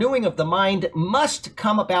application, the renewing of the mind must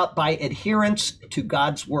come about by adherence to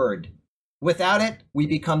God's Word. Without it, we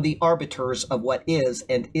become the arbiters of what is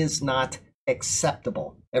and is not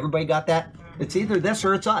acceptable. Everybody got that? It's either this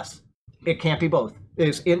or it's us. It can't be both.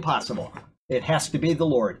 It's impossible. It has to be the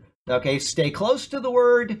Lord. Okay, stay close to the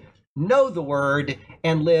Word, know the Word,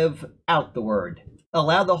 and live out the Word.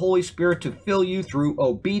 Allow the Holy Spirit to fill you through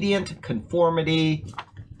obedient conformity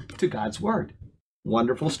to God's Word.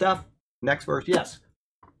 Wonderful stuff. Next verse, yes.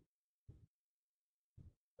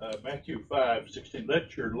 Matthew 5:16.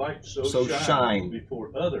 Let your light so shine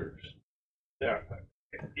before others. Now,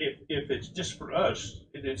 if it's just for us,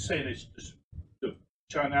 it's saying it's just to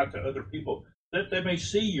shine out to other people, that they may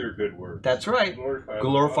see your good works. That's right.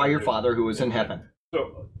 Glorify your Father who is in heaven.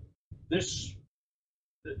 So this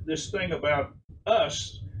thing about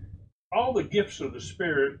us, all the gifts of the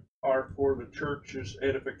Spirit are for the church's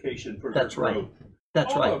edification, for their growth.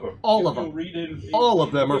 That's all right. Of them. All of them. All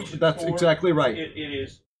of them are. That's exactly right. It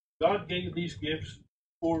is God gave these gifts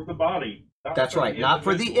for the body. That's right. Not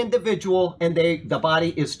for the individual, and the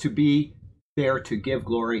body is to be there to give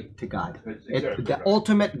glory to God. Exactly the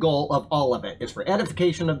ultimate goal of all of it is for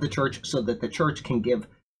edification of the church, so that the church can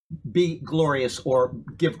be glorious or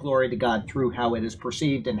give glory to God through how it is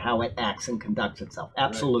perceived and how it acts and conducts itself.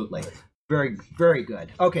 Absolutely. Right. Very, very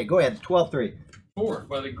good. Okay, go ahead. 12:3. For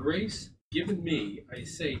by the grace given me, I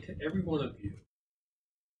say to every one of you,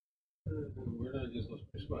 where did I just lost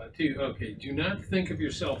my spot? Okay, do not think of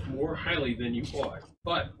yourself more highly than you ought,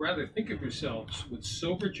 but rather think of yourselves with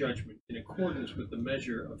sober judgment in accordance with the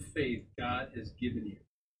measure of faith God has given you.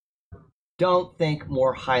 Don't think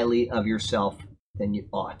more highly of yourself than you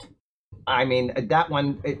ought. I mean, that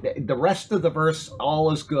one, the rest of the verse,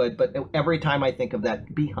 all is good, but every time I think of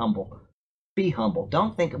that, be humble. Be humble.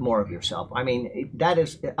 Don't think more of yourself. I mean, that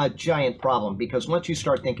is a giant problem, because once you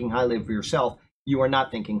start thinking highly of yourself, you are not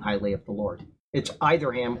thinking highly of the Lord. It's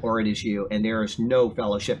either him or it is you, and there is no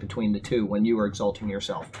fellowship between the two when you are exalting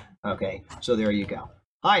yourself. Okay, so there you go.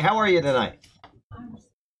 Hi, how are you tonight?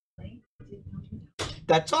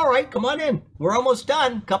 That's all right. Come on in. We're almost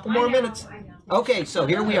done. Couple more minutes. Okay, so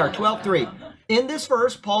here we are, 12:3. In this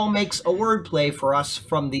verse, Paul makes a wordplay for us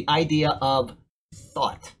from the idea of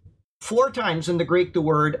thought. 4 times in the Greek, the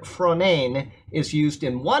word phronein is used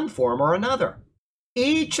in one form or another.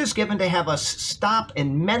 Each is given to have us stop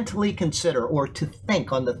and mentally consider or to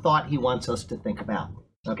think on the thought he wants us to think about.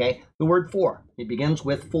 Okay? The word for, it begins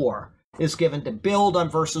with for, is given to build on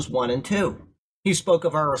verses 1 and 2. He spoke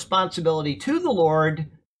of our responsibility to the Lord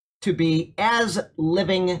to be as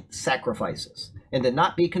living sacrifices and to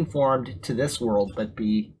not be conformed to this world, but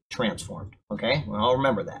be transformed. Okay? Well,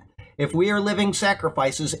 remember that. If we are living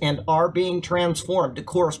sacrifices and are being transformed to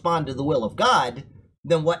correspond to the will of God,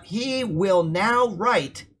 then what he will now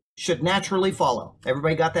write should naturally follow.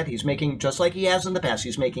 Everybody got that? He's making, just like he has in the past,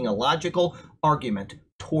 he's making a logical argument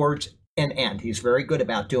towards an end. He's very good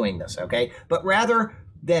about doing this, okay? But rather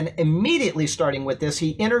than immediately starting with this,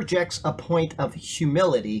 he interjects a point of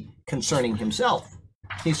humility concerning himself.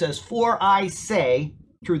 He says, "For I say,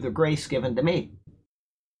 through the grace given to me."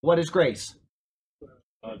 What is grace?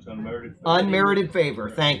 It's unmerited favor. Unmerited favor.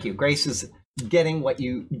 Thank you. Grace is getting what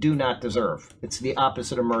you do not deserve. It's the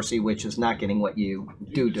opposite of mercy, which is not getting what you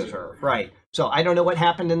do deserve. Right. So I don't know what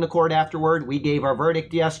happened in the court afterward. We gave our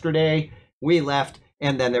verdict yesterday. We left,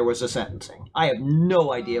 and then there was a sentencing. I have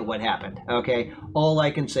no idea what happened. Okay. All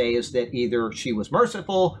I can say is that either she was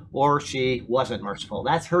merciful or she wasn't merciful.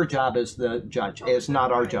 That's her job as the judge. It's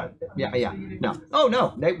not our job. Yeah. No. Oh,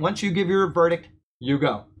 no. Once you give your verdict, you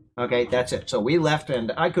go. Okay, that's it. So we left,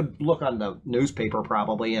 and I could look on the newspaper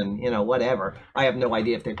probably, and, whatever. I have no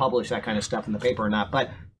idea if they publish that kind of stuff in the paper or not,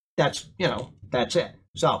 but that's it.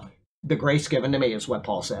 So the grace given to me is what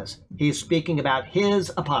Paul says. He's speaking about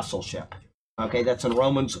his apostleship. Okay, that's in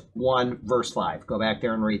Romans 1, verse 5. Go back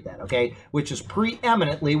there and read that, okay? Which is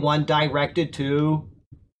preeminently one directed to...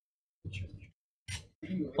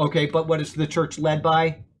 Okay, but what is the church led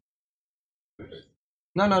by?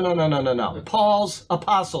 No. Paul's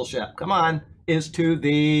apostleship, come on, is to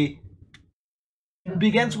the...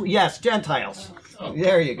 Begins with, yes, Gentiles.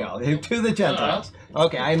 There you go, to the Gentiles.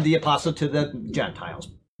 Okay, I am the apostle to the Gentiles,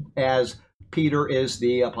 as Peter is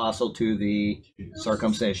the apostle to the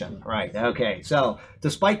circumcision. Right, okay, so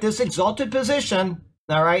despite this exalted position,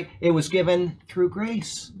 all right, it was given through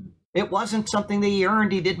grace. It wasn't something that he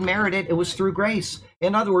earned. He didn't merit it. It was through grace.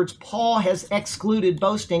 In other words, Paul has excluded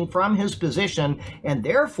boasting from his position, and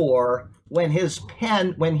therefore, when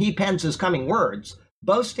he pens his coming words,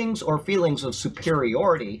 boastings or feelings of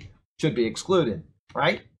superiority should be excluded,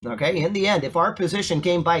 right? Okay, in the end, if our position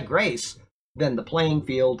came by grace, then the playing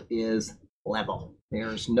field is level.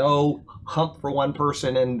 There's no hump for one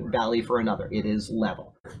person and valley for another. It is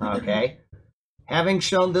level, okay? Having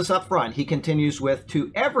shown this up front, he continues with,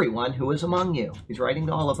 "To everyone who is among you." He's writing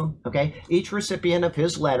to all of them, okay? Each recipient of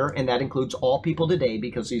his letter, and that includes all people today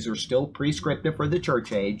because these are still prescriptive for the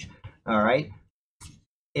church age, all right?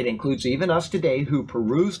 It includes even us today who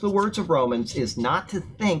peruse the words of Romans, is not to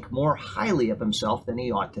think more highly of himself than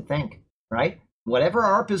he ought to think, right? Whatever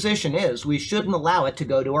our position is, we shouldn't allow it to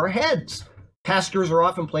go to our heads. Pastors are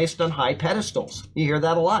often placed on high pedestals. You hear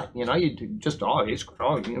that a lot. You just, he's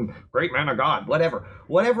a great man of God, whatever.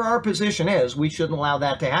 Whatever our position is, we shouldn't allow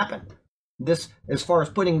that to happen. This, as far as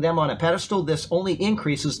putting them on a pedestal, this only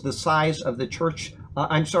increases the size of the church.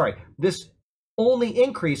 This only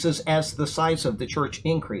increases as the size of the church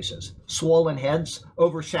increases. Swollen heads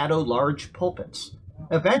overshadow large pulpits.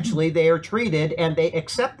 Eventually, they are treated, and they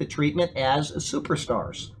accept the treatment as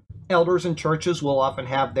superstars. Elders in churches will often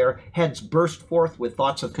have their heads burst forth with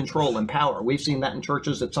thoughts of control and power. We've seen that in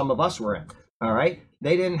churches that some of us were in, all right?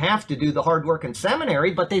 They didn't have to do the hard work in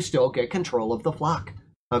seminary, but they still get control of the flock,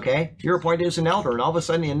 okay? You're appointed as an elder, and all of a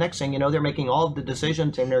sudden, the next thing you know, they're making all of the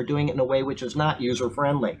decisions, and they're doing it in a way which is not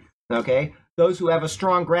user-friendly, okay? Those who have a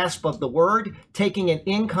strong grasp of the word, taking it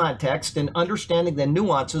in context and understanding the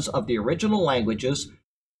nuances of the original languages,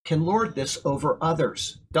 can lord this over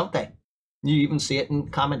others, don't they? You even see it in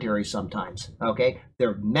commentaries sometimes, okay?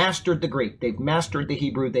 They've mastered the Greek. They've mastered the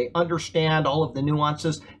Hebrew. They understand all of the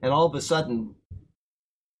nuances, and all of a sudden,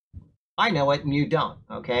 I know it and you don't,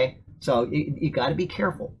 okay? So you got to be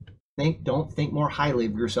careful. Don't think more highly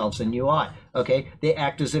of yourselves than you ought, okay? They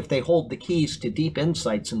act as if they hold the keys to deep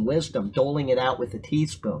insights and wisdom, doling it out with a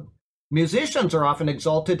teaspoon. Musicians are often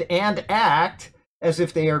exalted and act as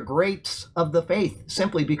if they are greats of the faith,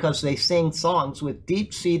 simply because they sing songs with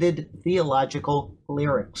deep-seated theological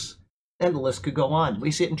lyrics. And the list could go on.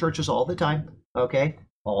 We see it in churches all the time, okay?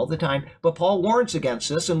 all the time. But Paul warns against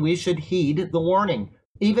this, and we should heed the warning,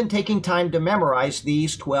 even taking time to memorize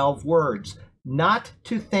these 12 words, not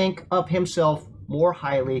to think of himself more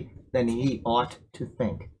highly than he ought to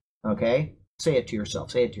think. Okay? Say it to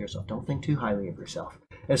yourself. Say it to yourself. Don't think too highly of yourself.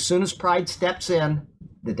 As soon as pride steps in,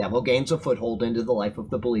 the devil gains a foothold into the life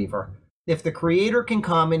of the believer. If the Creator can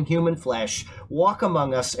come in human flesh, walk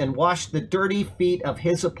among us, and wash the dirty feet of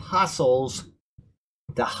his apostles,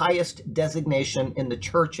 the highest designation in the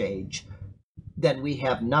church age, then we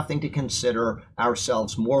have nothing to consider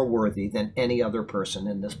ourselves more worthy than any other person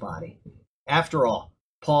in this body. After all,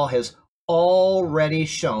 Paul has already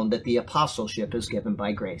shown that the apostleship is given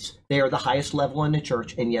by grace. They are the highest level in the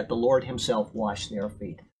church, and yet the Lord himself washed their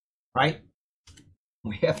feet. Right?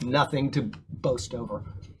 We have nothing to boast over.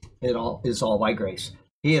 It all is all by grace.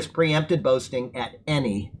 He has preempted boasting at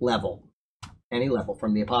any level,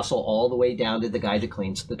 from the apostle all the way down to the guy that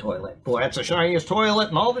cleans the toilet. Boy, that's the shiniest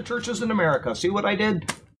toilet in all the churches in America. See what I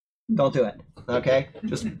did? Don't do it. Okay?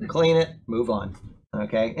 Just clean it, move on.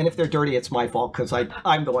 Okay? And if they're dirty, it's my fault because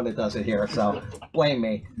I'm the one that does it here. So blame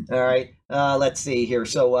me. All right? Let's see here.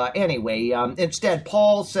 So anyway, instead,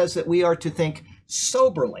 Paul says that we are to think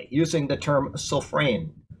soberly, using the term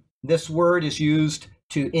sophrein. This word is used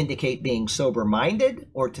to indicate being sober-minded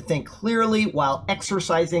or to think clearly while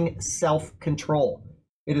exercising self-control.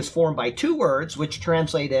 It is formed by two words which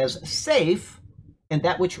translate as safe and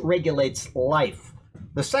that which regulates life.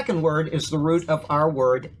 The second word is the root of our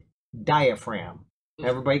word diaphragm.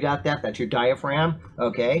 Everybody got that? That's your diaphragm?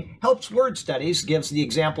 Okay. Helps Word Studies gives the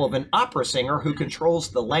example of an opera singer who controls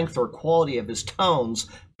the length or quality of his tones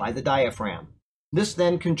by the diaphragm. This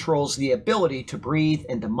then controls the ability to breathe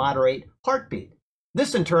and to moderate heartbeat.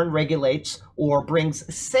 This in turn regulates or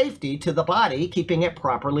brings safety to the body, keeping it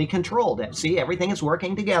properly controlled. See, everything is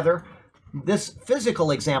working together. This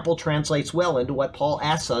physical example translates well into what Paul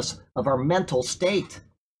asks us of our mental state.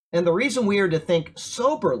 And the reason we are to think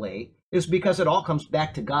soberly is because it all comes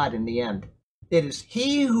back to God in the end. It is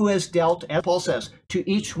he who has dealt, as Paul says, to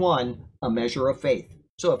each one a measure of faith.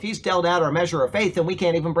 So if he's dealt out our measure of faith, then we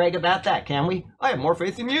can't even brag about that, can we? I have more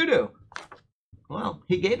faith than you do. Well,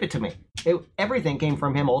 he gave it to me. Everything came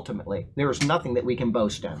from him ultimately. There is nothing that we can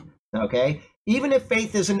boast in, okay? Even if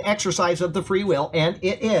faith is an exercise of the free will, and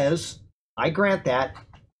it is, I grant that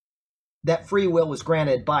free will was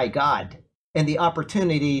granted by God, and the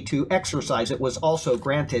opportunity to exercise it was also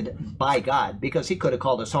granted by God, because he could have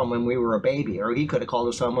called us home when we were a baby, or he could have called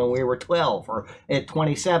us home when we were 12, or at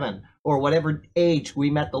 27, or whatever age we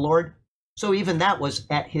met the Lord. So even that was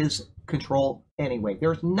at his control anyway.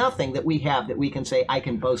 There's nothing that we have that we can say, I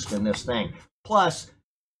can boast in this thing. Plus,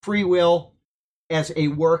 free will as a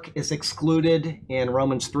work is excluded in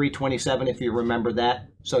Romans 3:27, if you remember that.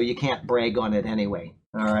 So you can't brag on it anyway.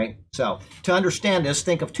 All right. So to understand this,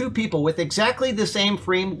 think of two people with exactly the same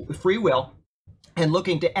free will and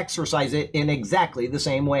looking to exercise it in exactly the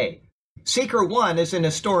same way. Seeker one is in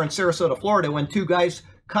a store in Sarasota, Florida, when two guys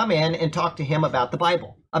come in and talk to him about the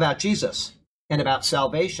Bible, about Jesus, and about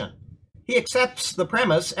salvation. He accepts the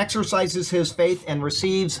premise, exercises his faith, and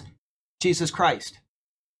receives Jesus Christ.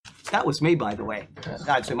 That was me, by the way.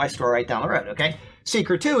 That's in my store right down the road, okay?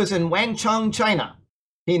 Seeker 2 is in Wangchung, China.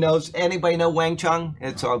 He knows, anybody know Wangchung?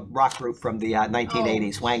 It's a rock group from the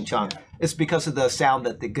 1980s, Wangchung. It's because of the sound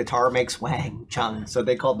that the guitar makes, Wang Chung, so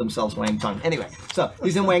they called themselves Wangchung. Anyway, so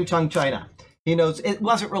he's in Wangchung, China. He knows it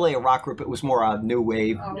wasn't really a rock group, it was more a new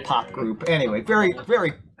wave pop group. Anyway, very,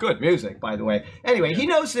 very good music, by the way. Anyway, he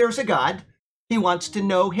knows there's a God. He wants to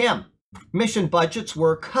know him. Mission budgets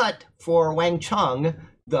were cut for Wangchung,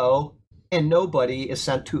 though, and nobody is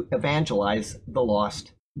sent to evangelize the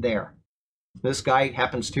lost there. This guy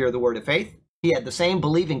happens to hear the word of faith. He had the same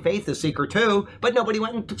believing faith as Seeker 2, but nobody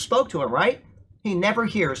went and spoke to him, right? He never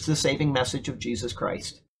hears the saving message of Jesus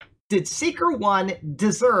Christ. Did Seeker 1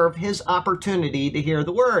 deserve his opportunity to hear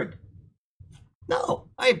the word? No,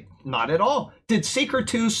 not at all. Did Seeker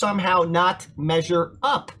 2 somehow not measure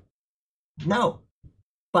up? No.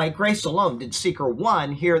 By grace alone did Seeker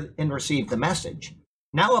 1 hear and receive the message.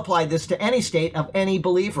 Now apply this to any state of any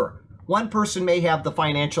believer. One person may have the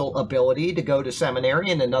financial ability to go to seminary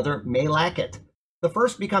and another may lack it. The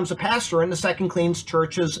first becomes a pastor and the second cleans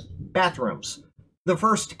churches' bathrooms. The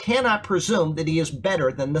first cannot presume that he is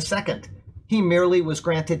better than the second. He merely was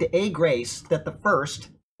granted a grace that the first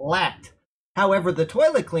lacked. However, the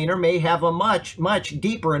toilet cleaner may have a much, much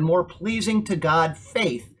deeper and more pleasing to God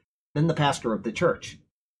faith than the pastor of the church.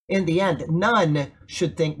 In the end, none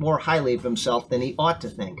should think more highly of himself than he ought to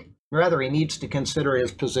think. Rather, he needs to consider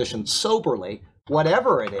his position soberly,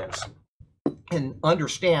 whatever it is, and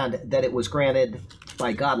understand that it was granted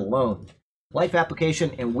by God alone. life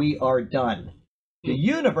application, and we are done. The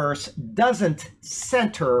universe doesn't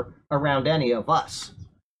center around any of us.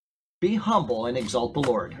 Be humble and exalt the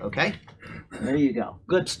Lord, okay? There you go.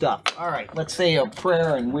 Good stuff. All right, let's say a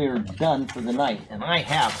prayer and we're done for the night. And I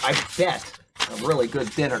bet, a really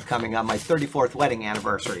good dinner coming on my 34th wedding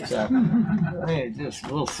anniversary. So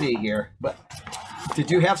we'll see here. But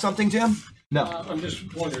did you have something, Jim? No. I'm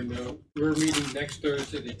just wondering, we're meeting next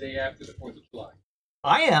Thursday, the day after the 4th of July.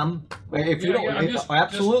 I am. If you don't,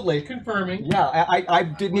 absolutely. Just confirming. Yeah, I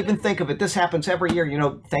didn't even think of it. This happens every year. You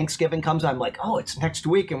know, Thanksgiving comes. I'm like, oh, it's next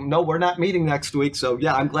week, and no, we're not meeting next week. So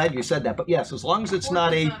yeah, I'm glad you said that. But yes, as long as it's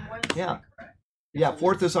not a, yeah,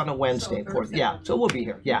 4th is on a Wednesday. 4th, yeah. So we'll be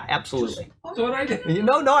here. Yeah, absolutely. That's what I did.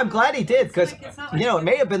 No, I'm glad he did because it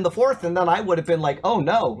may have been the 4th, and then I would have been like, oh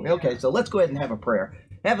no. Okay, so let's go ahead and have a prayer.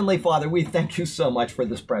 Heavenly Father, we thank you so much for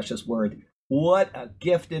this precious word. What a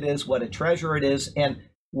gift it is, what a treasure it is. And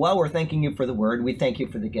while we're thanking you for the word, we thank you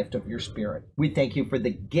for the gift of your Spirit. We thank you for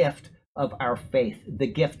the gift of our faith,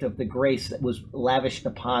 the gift of the grace that was lavished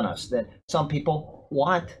upon us, that some people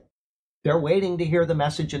want. They're waiting to hear the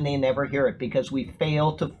message and they never hear it because we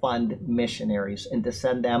fail to fund missionaries and to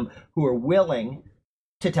send them who are willing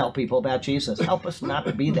to tell people about Jesus. Help us not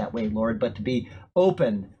to be that way, Lord, but to be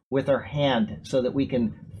open with our hand so that we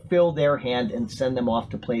can fill their hand and send them off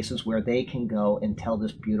to places where they can go and tell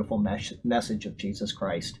this beautiful message of Jesus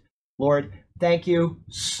Christ. Lord, thank you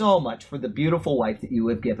so much for the beautiful wife that you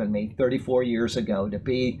have given me 34 years ago to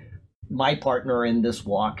be my partner in this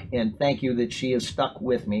walk. And thank you that she has stuck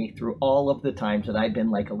with me through all of the times that I've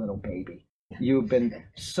been like a little baby. You've been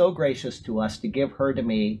so gracious to us to give her to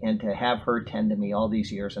me and to have her tend to me all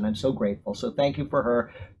these years, and I'm so grateful. So thank you for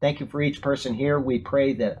her. Thank you for each person here. We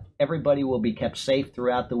pray that everybody will be kept safe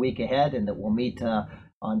throughout the week ahead and that we'll meet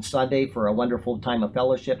on Sunday for a wonderful time of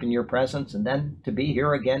fellowship in your presence, and then to be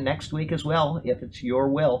here again next week as well, if it's your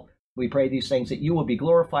will. We pray these things that you will be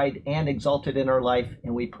glorified and exalted in our life,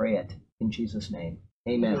 and we pray it in Jesus' name.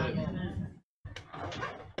 Amen.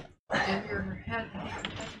 And your head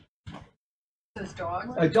says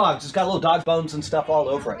dogs? Dogs. It's got little dog bones and stuff all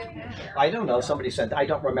over it. I don't know. Somebody said, I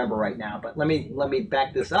don't remember right now, but let me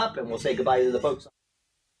back this up and we'll say goodbye to the folks.